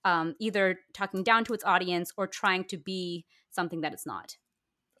either talking down to its audience or trying to be something that it's not.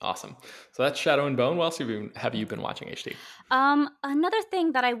 Awesome. So that's Shadow and Bone. What else have you been watching, HT? Another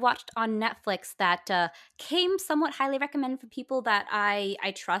thing that I watched on Netflix that came somewhat highly recommended for people that I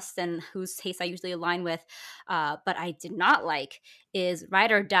trust and whose taste I usually align with, but I did not like, is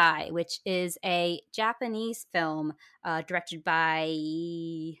Ride or Die, which is a Japanese film directed by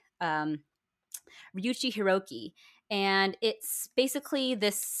Ryuichi Hiroki. And it's basically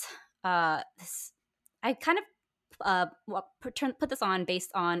this I kind of put this on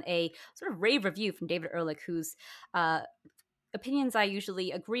based on a sort of rave review from David Ehrlich, whose opinions I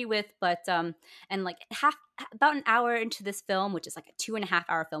usually agree with, but and like about an hour into this film, which is like a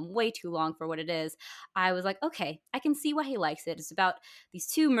 2.5-hour film, way too long for what it is, I was like, okay, I can see why he likes it. It's about these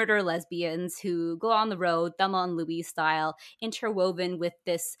 2 murder lesbians who go on the road, Thelma and Louise style, interwoven with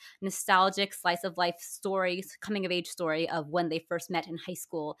this nostalgic slice of life story, coming of age story of when they first met in high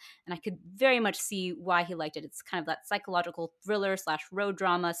school. And I could very much see why he liked it. It's kind of that psychological thriller / road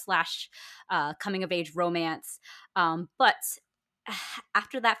drama / coming of age romance. But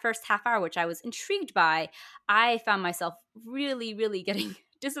after that first half hour, which I was intrigued by, I found myself really, really getting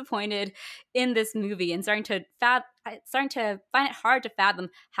disappointed in this movie and starting to find it hard to fathom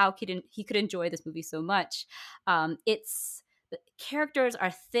how he could enjoy this movie so much. The characters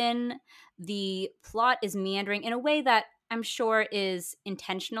are thin, the plot is meandering in a way that I'm sure is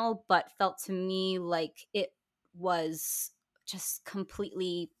intentional, but felt to me like it was just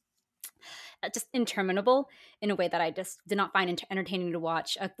completely just interminable in a way that I just did not find entertaining to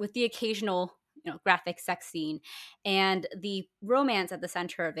watch, with the occasional graphic sex scene and the romance at the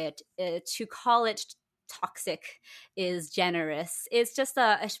center of it. To call it toxic is generous. It's just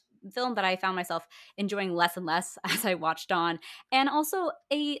a film that I found myself enjoying less and less as I watched on, and also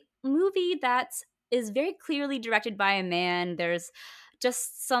a movie that is very clearly directed by a man. There's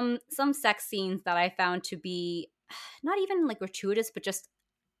just some sex scenes that I found to be not even like gratuitous, but just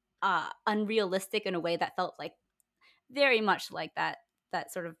unrealistic in a way that felt like very much like that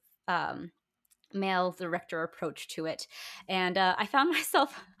sort of male director approach to it. And I found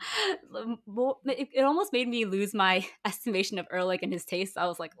myself it almost made me lose my estimation of Ehrlich and his taste. I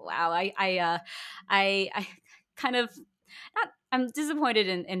was like, wow, I kind of I'm disappointed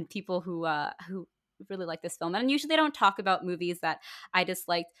in people who really like this film. And usually I don't talk about movies that I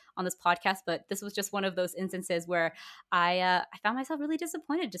disliked on this podcast, but this was just one of those instances where I found myself really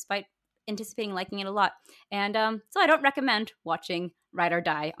disappointed despite anticipating liking it a lot. And so I don't recommend watching Ride or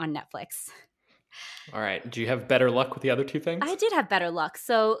Die on Netflix. All right. Do you have better luck with the other 2 things? I did have better luck.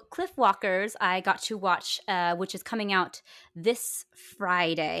 So Cliff Walkers, I got to watch, which is coming out this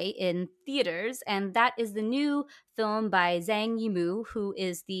Friday in theaters. And that is the new film by Zhang Yimou, who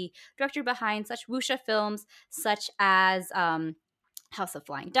is the director behind such wuxia films such as House of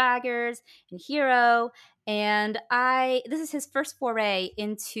Flying Daggers and Hero. And this is his first foray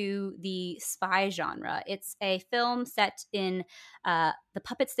into the spy genre. It's a film set in the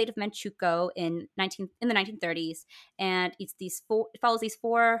puppet state of Manchukuo in the 1930s, and it follows these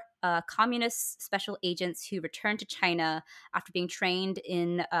 4 communist special agents who return to China after being trained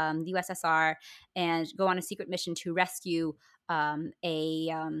in the USSR and go on a secret mission to rescue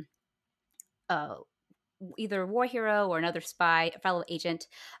either a war hero or another spy, a fellow agent,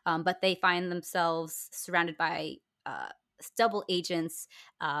 but they find themselves surrounded by double agents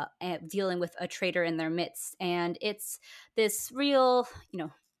and dealing with a traitor in their midst. And it's this real,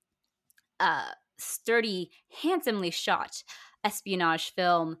 sturdy, handsomely shot espionage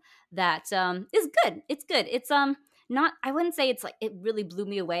film that is good. It's good. It's not, I wouldn't say it's like it really blew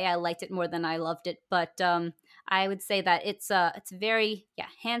me away. I liked it more than I loved it, but I would say that it's very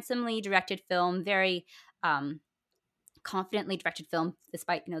handsomely directed film, very confidently directed film,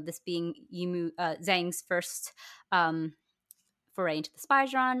 despite this being Zhang's first foray into the spy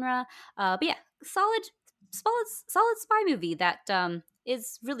genre. But yeah, solid spy movie that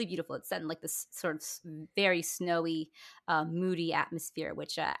is really beautiful. It's set in like this sort of very snowy, moody atmosphere,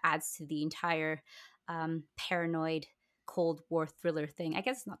 which adds to the entire paranoid Cold War thriller thing. I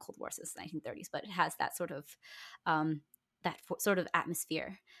guess it's not Cold War, it's 1930s, but it has that sort of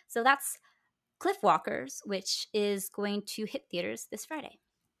atmosphere. So that's Cliff Walkers, which is going to hit theaters this Friday.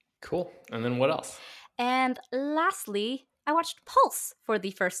 Cool. And then what else? And lastly, I watched Pulse for the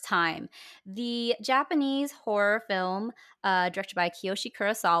first time, the Japanese horror film directed by Kiyoshi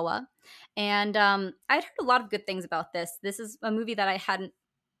Kurosawa. And I'd heard a lot of good things about this. This is a movie that I hadn't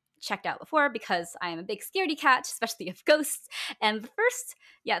checked out before because I am a big scaredy cat, especially of ghosts. And the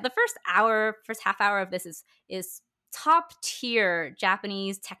first half hour of this is top tier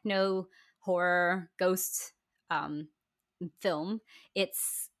Japanese techno horror ghost film.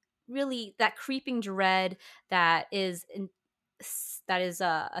 It's really that creeping dread that is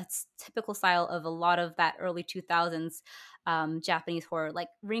a typical style of a lot of that early 2000s Japanese horror. Like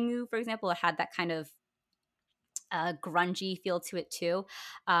Ringu, for example, it had that kind of grungy feel to it too,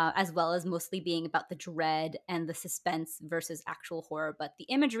 as well as mostly being about the dread and the suspense versus actual horror. But the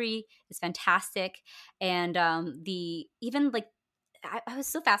imagery is fantastic, and I was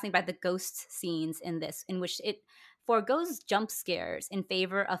so fascinated by the ghost scenes in this, in which it forgoes jump scares in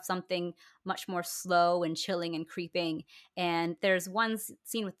favor of something much more slow and chilling and creeping. And there's one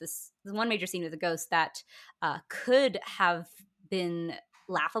major scene with a ghost that could have been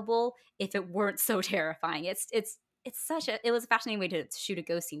laughable if it weren't so terrifying. It was a fascinating way to shoot a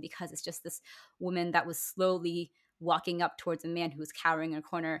ghost scene, because it's just this woman that was slowly walking up towards a man who was cowering in a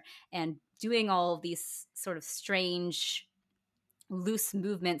corner and doing all of these sort of strange loose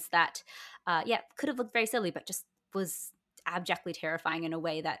movements that could have looked very silly, but just was abjectly terrifying in a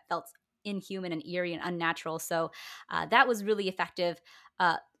way that felt inhuman and eerie and unnatural. So that was really effective.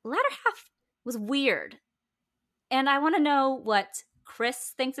 Latter half was weird, and I want to know what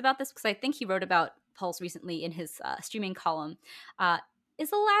Chris thinks about this, because I think he wrote about Pulse recently in his streaming column. Is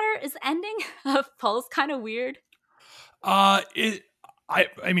the ending of Pulse kind of weird? I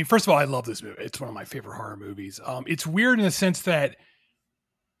mean, first of all, I love this movie. It's one of my favorite horror movies. It's weird in the sense that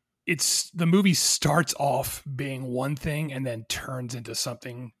the movie starts off being one thing and then turns into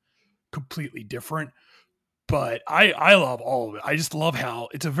something completely different. But I love all of it. I just love how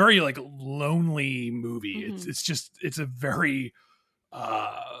it's a very like lonely movie. Mm-hmm. It's a very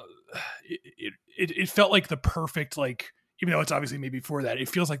it felt like the perfect, like, even though it's obviously made before that, it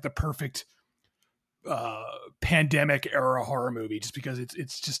feels like the perfect pandemic era horror movie, just because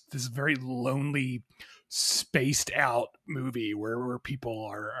it's just this very lonely, spaced out movie where people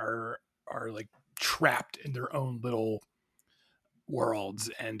are like trapped in their own little worlds.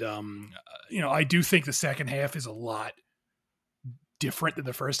 And I do think the second half is a lot different than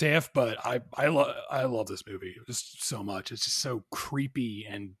the first half, but I love this movie just so much. It's just so creepy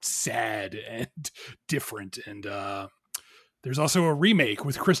and sad and different. And there's also a remake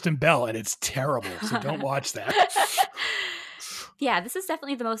with Kristen Bell, and it's terrible, so don't watch that. Yeah, this is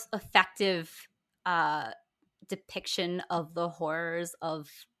definitely the most effective depiction of the horrors of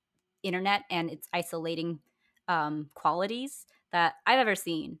internet and its isolating qualities that I've ever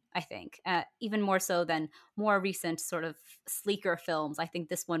seen, I think. Even more so than more recent sort of sleeker films. I think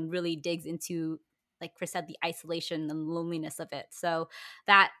this one really digs into, like Chris said, the isolation and loneliness of it. So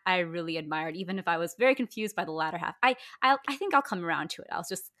that I really admired, even if I was very confused by the latter half. I think I'll come around to it.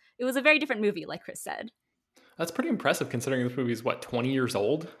 It was a very different movie, like Chris said. That's pretty impressive considering this movie is 20 years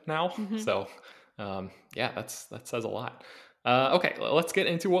old now. Mm-hmm. So that says a lot. Okay, let's get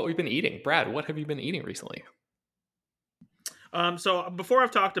into what we've been eating. Brad, what have you been eating recently? So before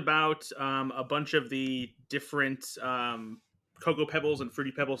I've talked about a bunch of the different Cocoa Pebbles and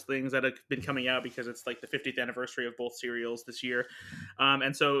Fruity Pebbles things that have been coming out, because it's like the 50th anniversary of both cereals this year.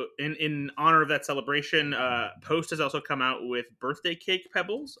 And so in honor of that celebration, Post has also come out with Birthday Cake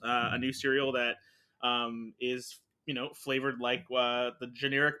Pebbles, a new cereal that is flavored like the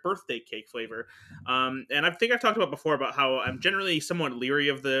generic birthday cake flavor. And I think I've talked about before about how I'm generally somewhat leery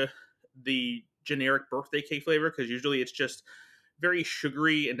of the generic birthday cake flavor, because usually it's just very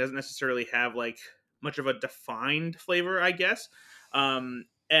sugary and doesn't necessarily have like much of a defined flavor, I guess. And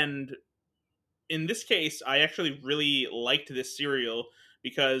in this case, I actually really liked this cereal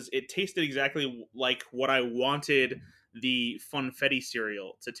because it tasted exactly like what I wanted the Funfetti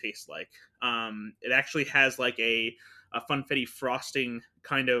cereal to taste like. It actually has like a Funfetti frosting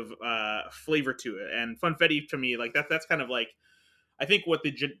kind of flavor to it, and Funfetti to me, like that's kind of like, I think what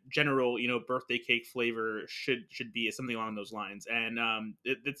the general birthday cake flavor should be is something along those lines. And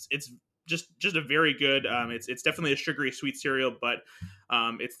it's just a very good. It's definitely a sugary sweet cereal, but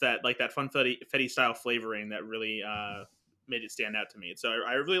it's that Funfetti style flavoring that really made it stand out to me. So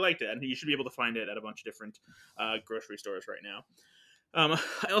I really liked it, and you should be able to find it at a bunch of different grocery stores right now. I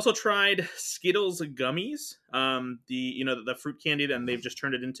also tried Skittles gummies, the fruit candy, and they've just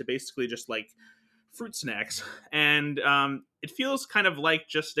turned it into basically just like fruit snacks, and it feels kind of like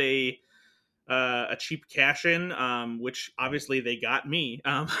just a cheap cash in, which obviously they got me,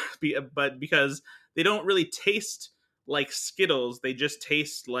 but because they don't really taste like Skittles, they just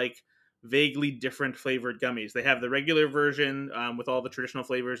taste like vaguely different flavored gummies. They have the regular version with all the traditional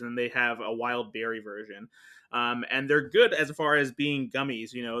flavors, and they have a wild berry version. And they're good as far as being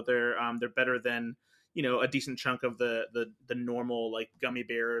gummies. They're better than a decent chunk of the normal like gummy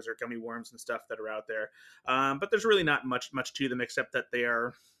bears or gummy worms and stuff that are out there. But there's really not much to them except that they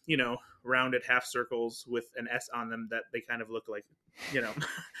are rounded half circles with an S on them that they kind of look like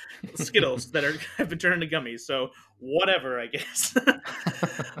Skittles that have been turned into gummies. So whatever, I guess.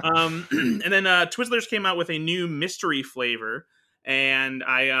 And then Twizzlers came out with a new mystery flavor. And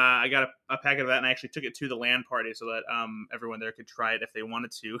I got a packet of that, and I actually took it to the LAN party so that everyone there could try it if they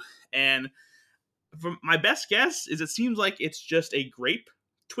wanted to. And my best guess is it seems like it's just a grape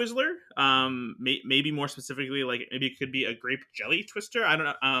Twizzler. Maybe more specifically, like maybe it could be a grape jelly twister. I don't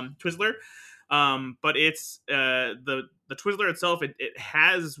know. Twizzler. But it's the Twizzler itself. It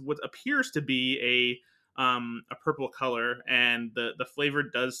has what appears to be a purple color, and the flavor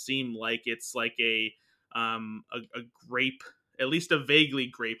does seem like it's like a grape, at least a vaguely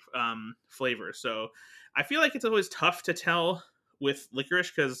grape flavor. So I feel like it's always tough to tell with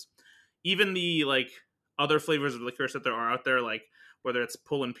licorice, because even the like other flavors of licorice that there are out there, like whether it's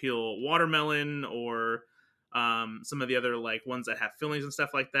pull and peel watermelon or some of the other like ones that have fillings and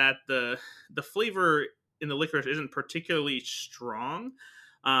stuff like that, the flavor in the licorice isn't particularly strong.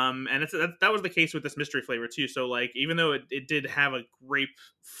 And that was the case with this mystery flavor too. So like even though it did have a grape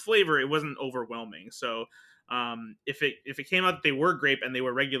flavor, it wasn't overwhelming. So if it came out that they were grape and they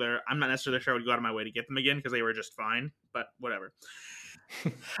were regular, I'm not necessarily sure I would go out of my way to get them again because they were just fine. But whatever.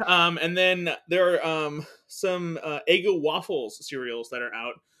 And then there are some Eggo waffles cereals that are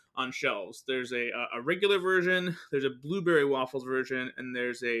out on shelves. There's a regular version, there's a blueberry waffles version, and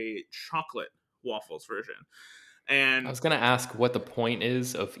there's a chocolate waffles version. And I was going to ask what the point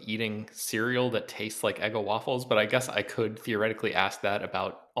is of eating cereal that tastes like Eggo waffles, but I guess I could theoretically ask that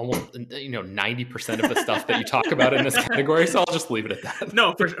about almost 90% of the stuff that you talk about in this category, so I'll just leave it at that.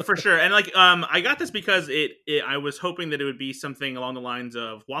 No, for sure. And like I got this because I was hoping that it would be something along the lines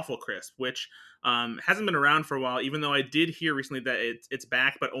of Waffle Crisp, which hasn't been around for a while, even though I did hear recently that it's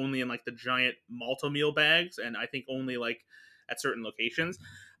back, but only in like the giant Malt-O-Meal bags, and I think only like at certain locations.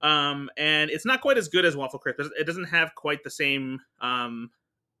 And it's not quite as good as Waffle Crisp. It doesn't have quite the same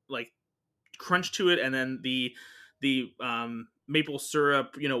like crunch to it, and then the maple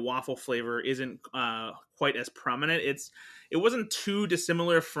syrup waffle flavor isn't quite as prominent. It wasn't too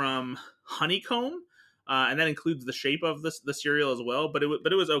dissimilar from honeycomb, and that includes the shape of the cereal as well. But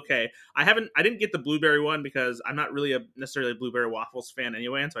it was okay. I didn't get the blueberry one because I'm not really necessarily a blueberry waffles fan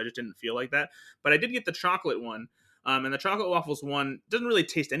anyway, and so I just didn't feel like that. But I did get the chocolate one. And the chocolate waffles one doesn't really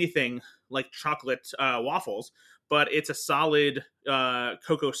taste anything like chocolate waffles, but it's a solid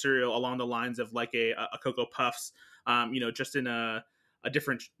cocoa cereal along the lines of like a Cocoa Puffs, just in a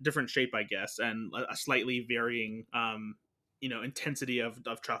different shape, I guess, and a slightly varying, intensity of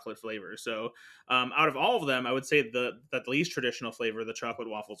chocolate flavor. So out of all of them, I would say the least traditional flavor, the chocolate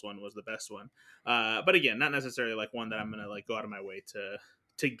waffles one, was the best one. But again, not necessarily like one that I'm going to like go out of my way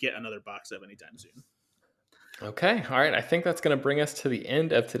to get another box of anytime soon. Okay. All right. I think that's going to bring us to the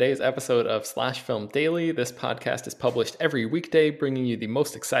end of today's episode of Slash Film Daily. This podcast is published every weekday, bringing you the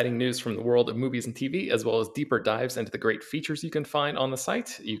most exciting news from the world of movies and TV, as well as deeper dives into the great features you can find on the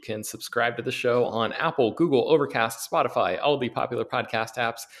site. You can subscribe to the show on Apple, Google, Overcast, Spotify, all the popular podcast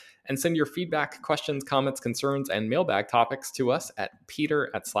apps, and send your feedback, questions, comments, concerns, and mailbag topics to us at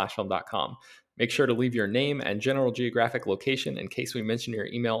peter@slashfilm.com. Make sure to leave your name and general geographic location in case we mention your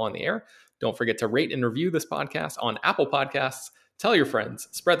email on the air. Don't forget to rate and review this podcast on Apple Podcasts. Tell your friends,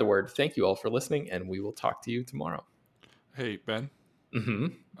 spread the word. Thank you all for listening, and we will talk to you tomorrow. Hey, Ben. Mm-hmm.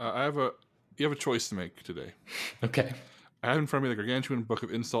 You have a choice to make today. Okay. I have in front of me the gargantuan book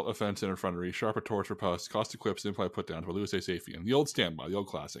of insult, offense, and effrontery, sharp retort, riposte, caustic quips, imply put down by Louis A. Safian, the old standby, the old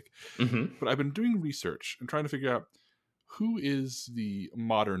classic. Mm-hmm. But I've been doing research and trying to figure out who is the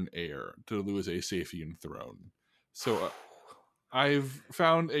modern heir to the Louis A. Safian throne. So I've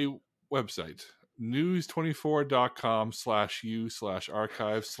found a website,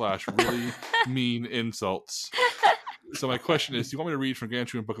 news24.com/u/archive/really mean insults. So my question is, do you want me to read from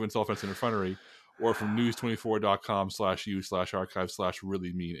Gargantuan Book of Insult, Offense, and Effrontery, or from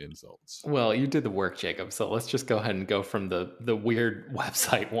news24.com/u/archive/really mean insults? Well, you did the work, Jacob, so let's just go ahead and go from the weird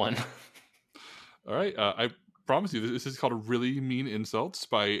website one. All right. promise you, this is called Really Mean Insults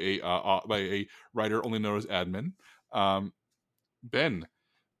by a writer only known as Admin. Ben,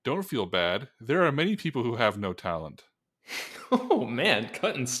 don't feel bad. There are many people who have no talent. Oh man,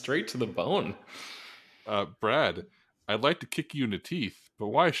 cutting straight to the bone. Brad, I'd like to kick you in the teeth, but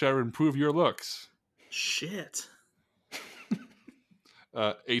why should I improve your looks? Shit.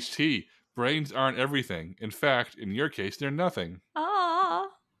 HT, brains aren't everything. In fact, in your case, they're nothing. Aww.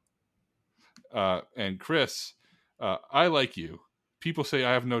 And Chris, I like you. People say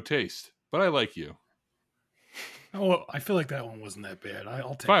I have no taste, but I like you. Oh, well, I feel like that one wasn't that bad.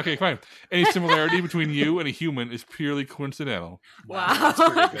 I'll take Fine, it. okay, fine. Any similarity between you and a human is purely coincidental. Wow. That's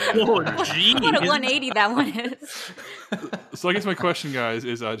pretty bad. Oh, gee. What a 180 that one is. So I guess my question, guys,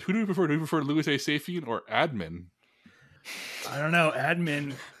 is who do we prefer? Do we prefer Louis A. Sapien or Admin? I don't know.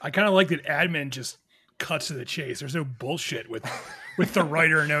 Admin. I kind of like that Admin just cuts to the chase. There's no bullshit with the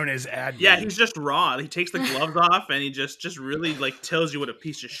writer known as Admin. Yeah, he's just raw. He takes the gloves off and he just really like tells you what a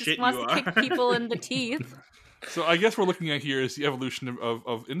piece of shit Just you wants are. to kick people in the teeth. So I guess we're looking at here is the evolution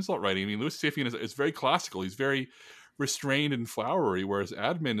of insult writing. I mean, Louis Sapien is very classical. He's very restrained and flowery, whereas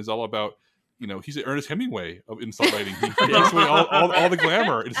Admin is all about, he's the Ernest Hemingway of insult writing. He takes away all the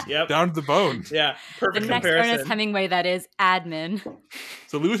glamour. It's down to the bone. Yeah, The perfect next comparison. Ernest Hemingway, that is Admin.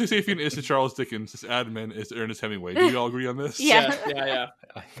 So Louis A. Sapien is the Charles Dickens. This Admin is the Ernest Hemingway. Do you all agree on this? Yeah. Yeah.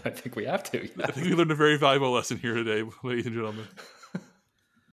 I think we have to. I think we learned a very valuable lesson here today, ladies and gentlemen.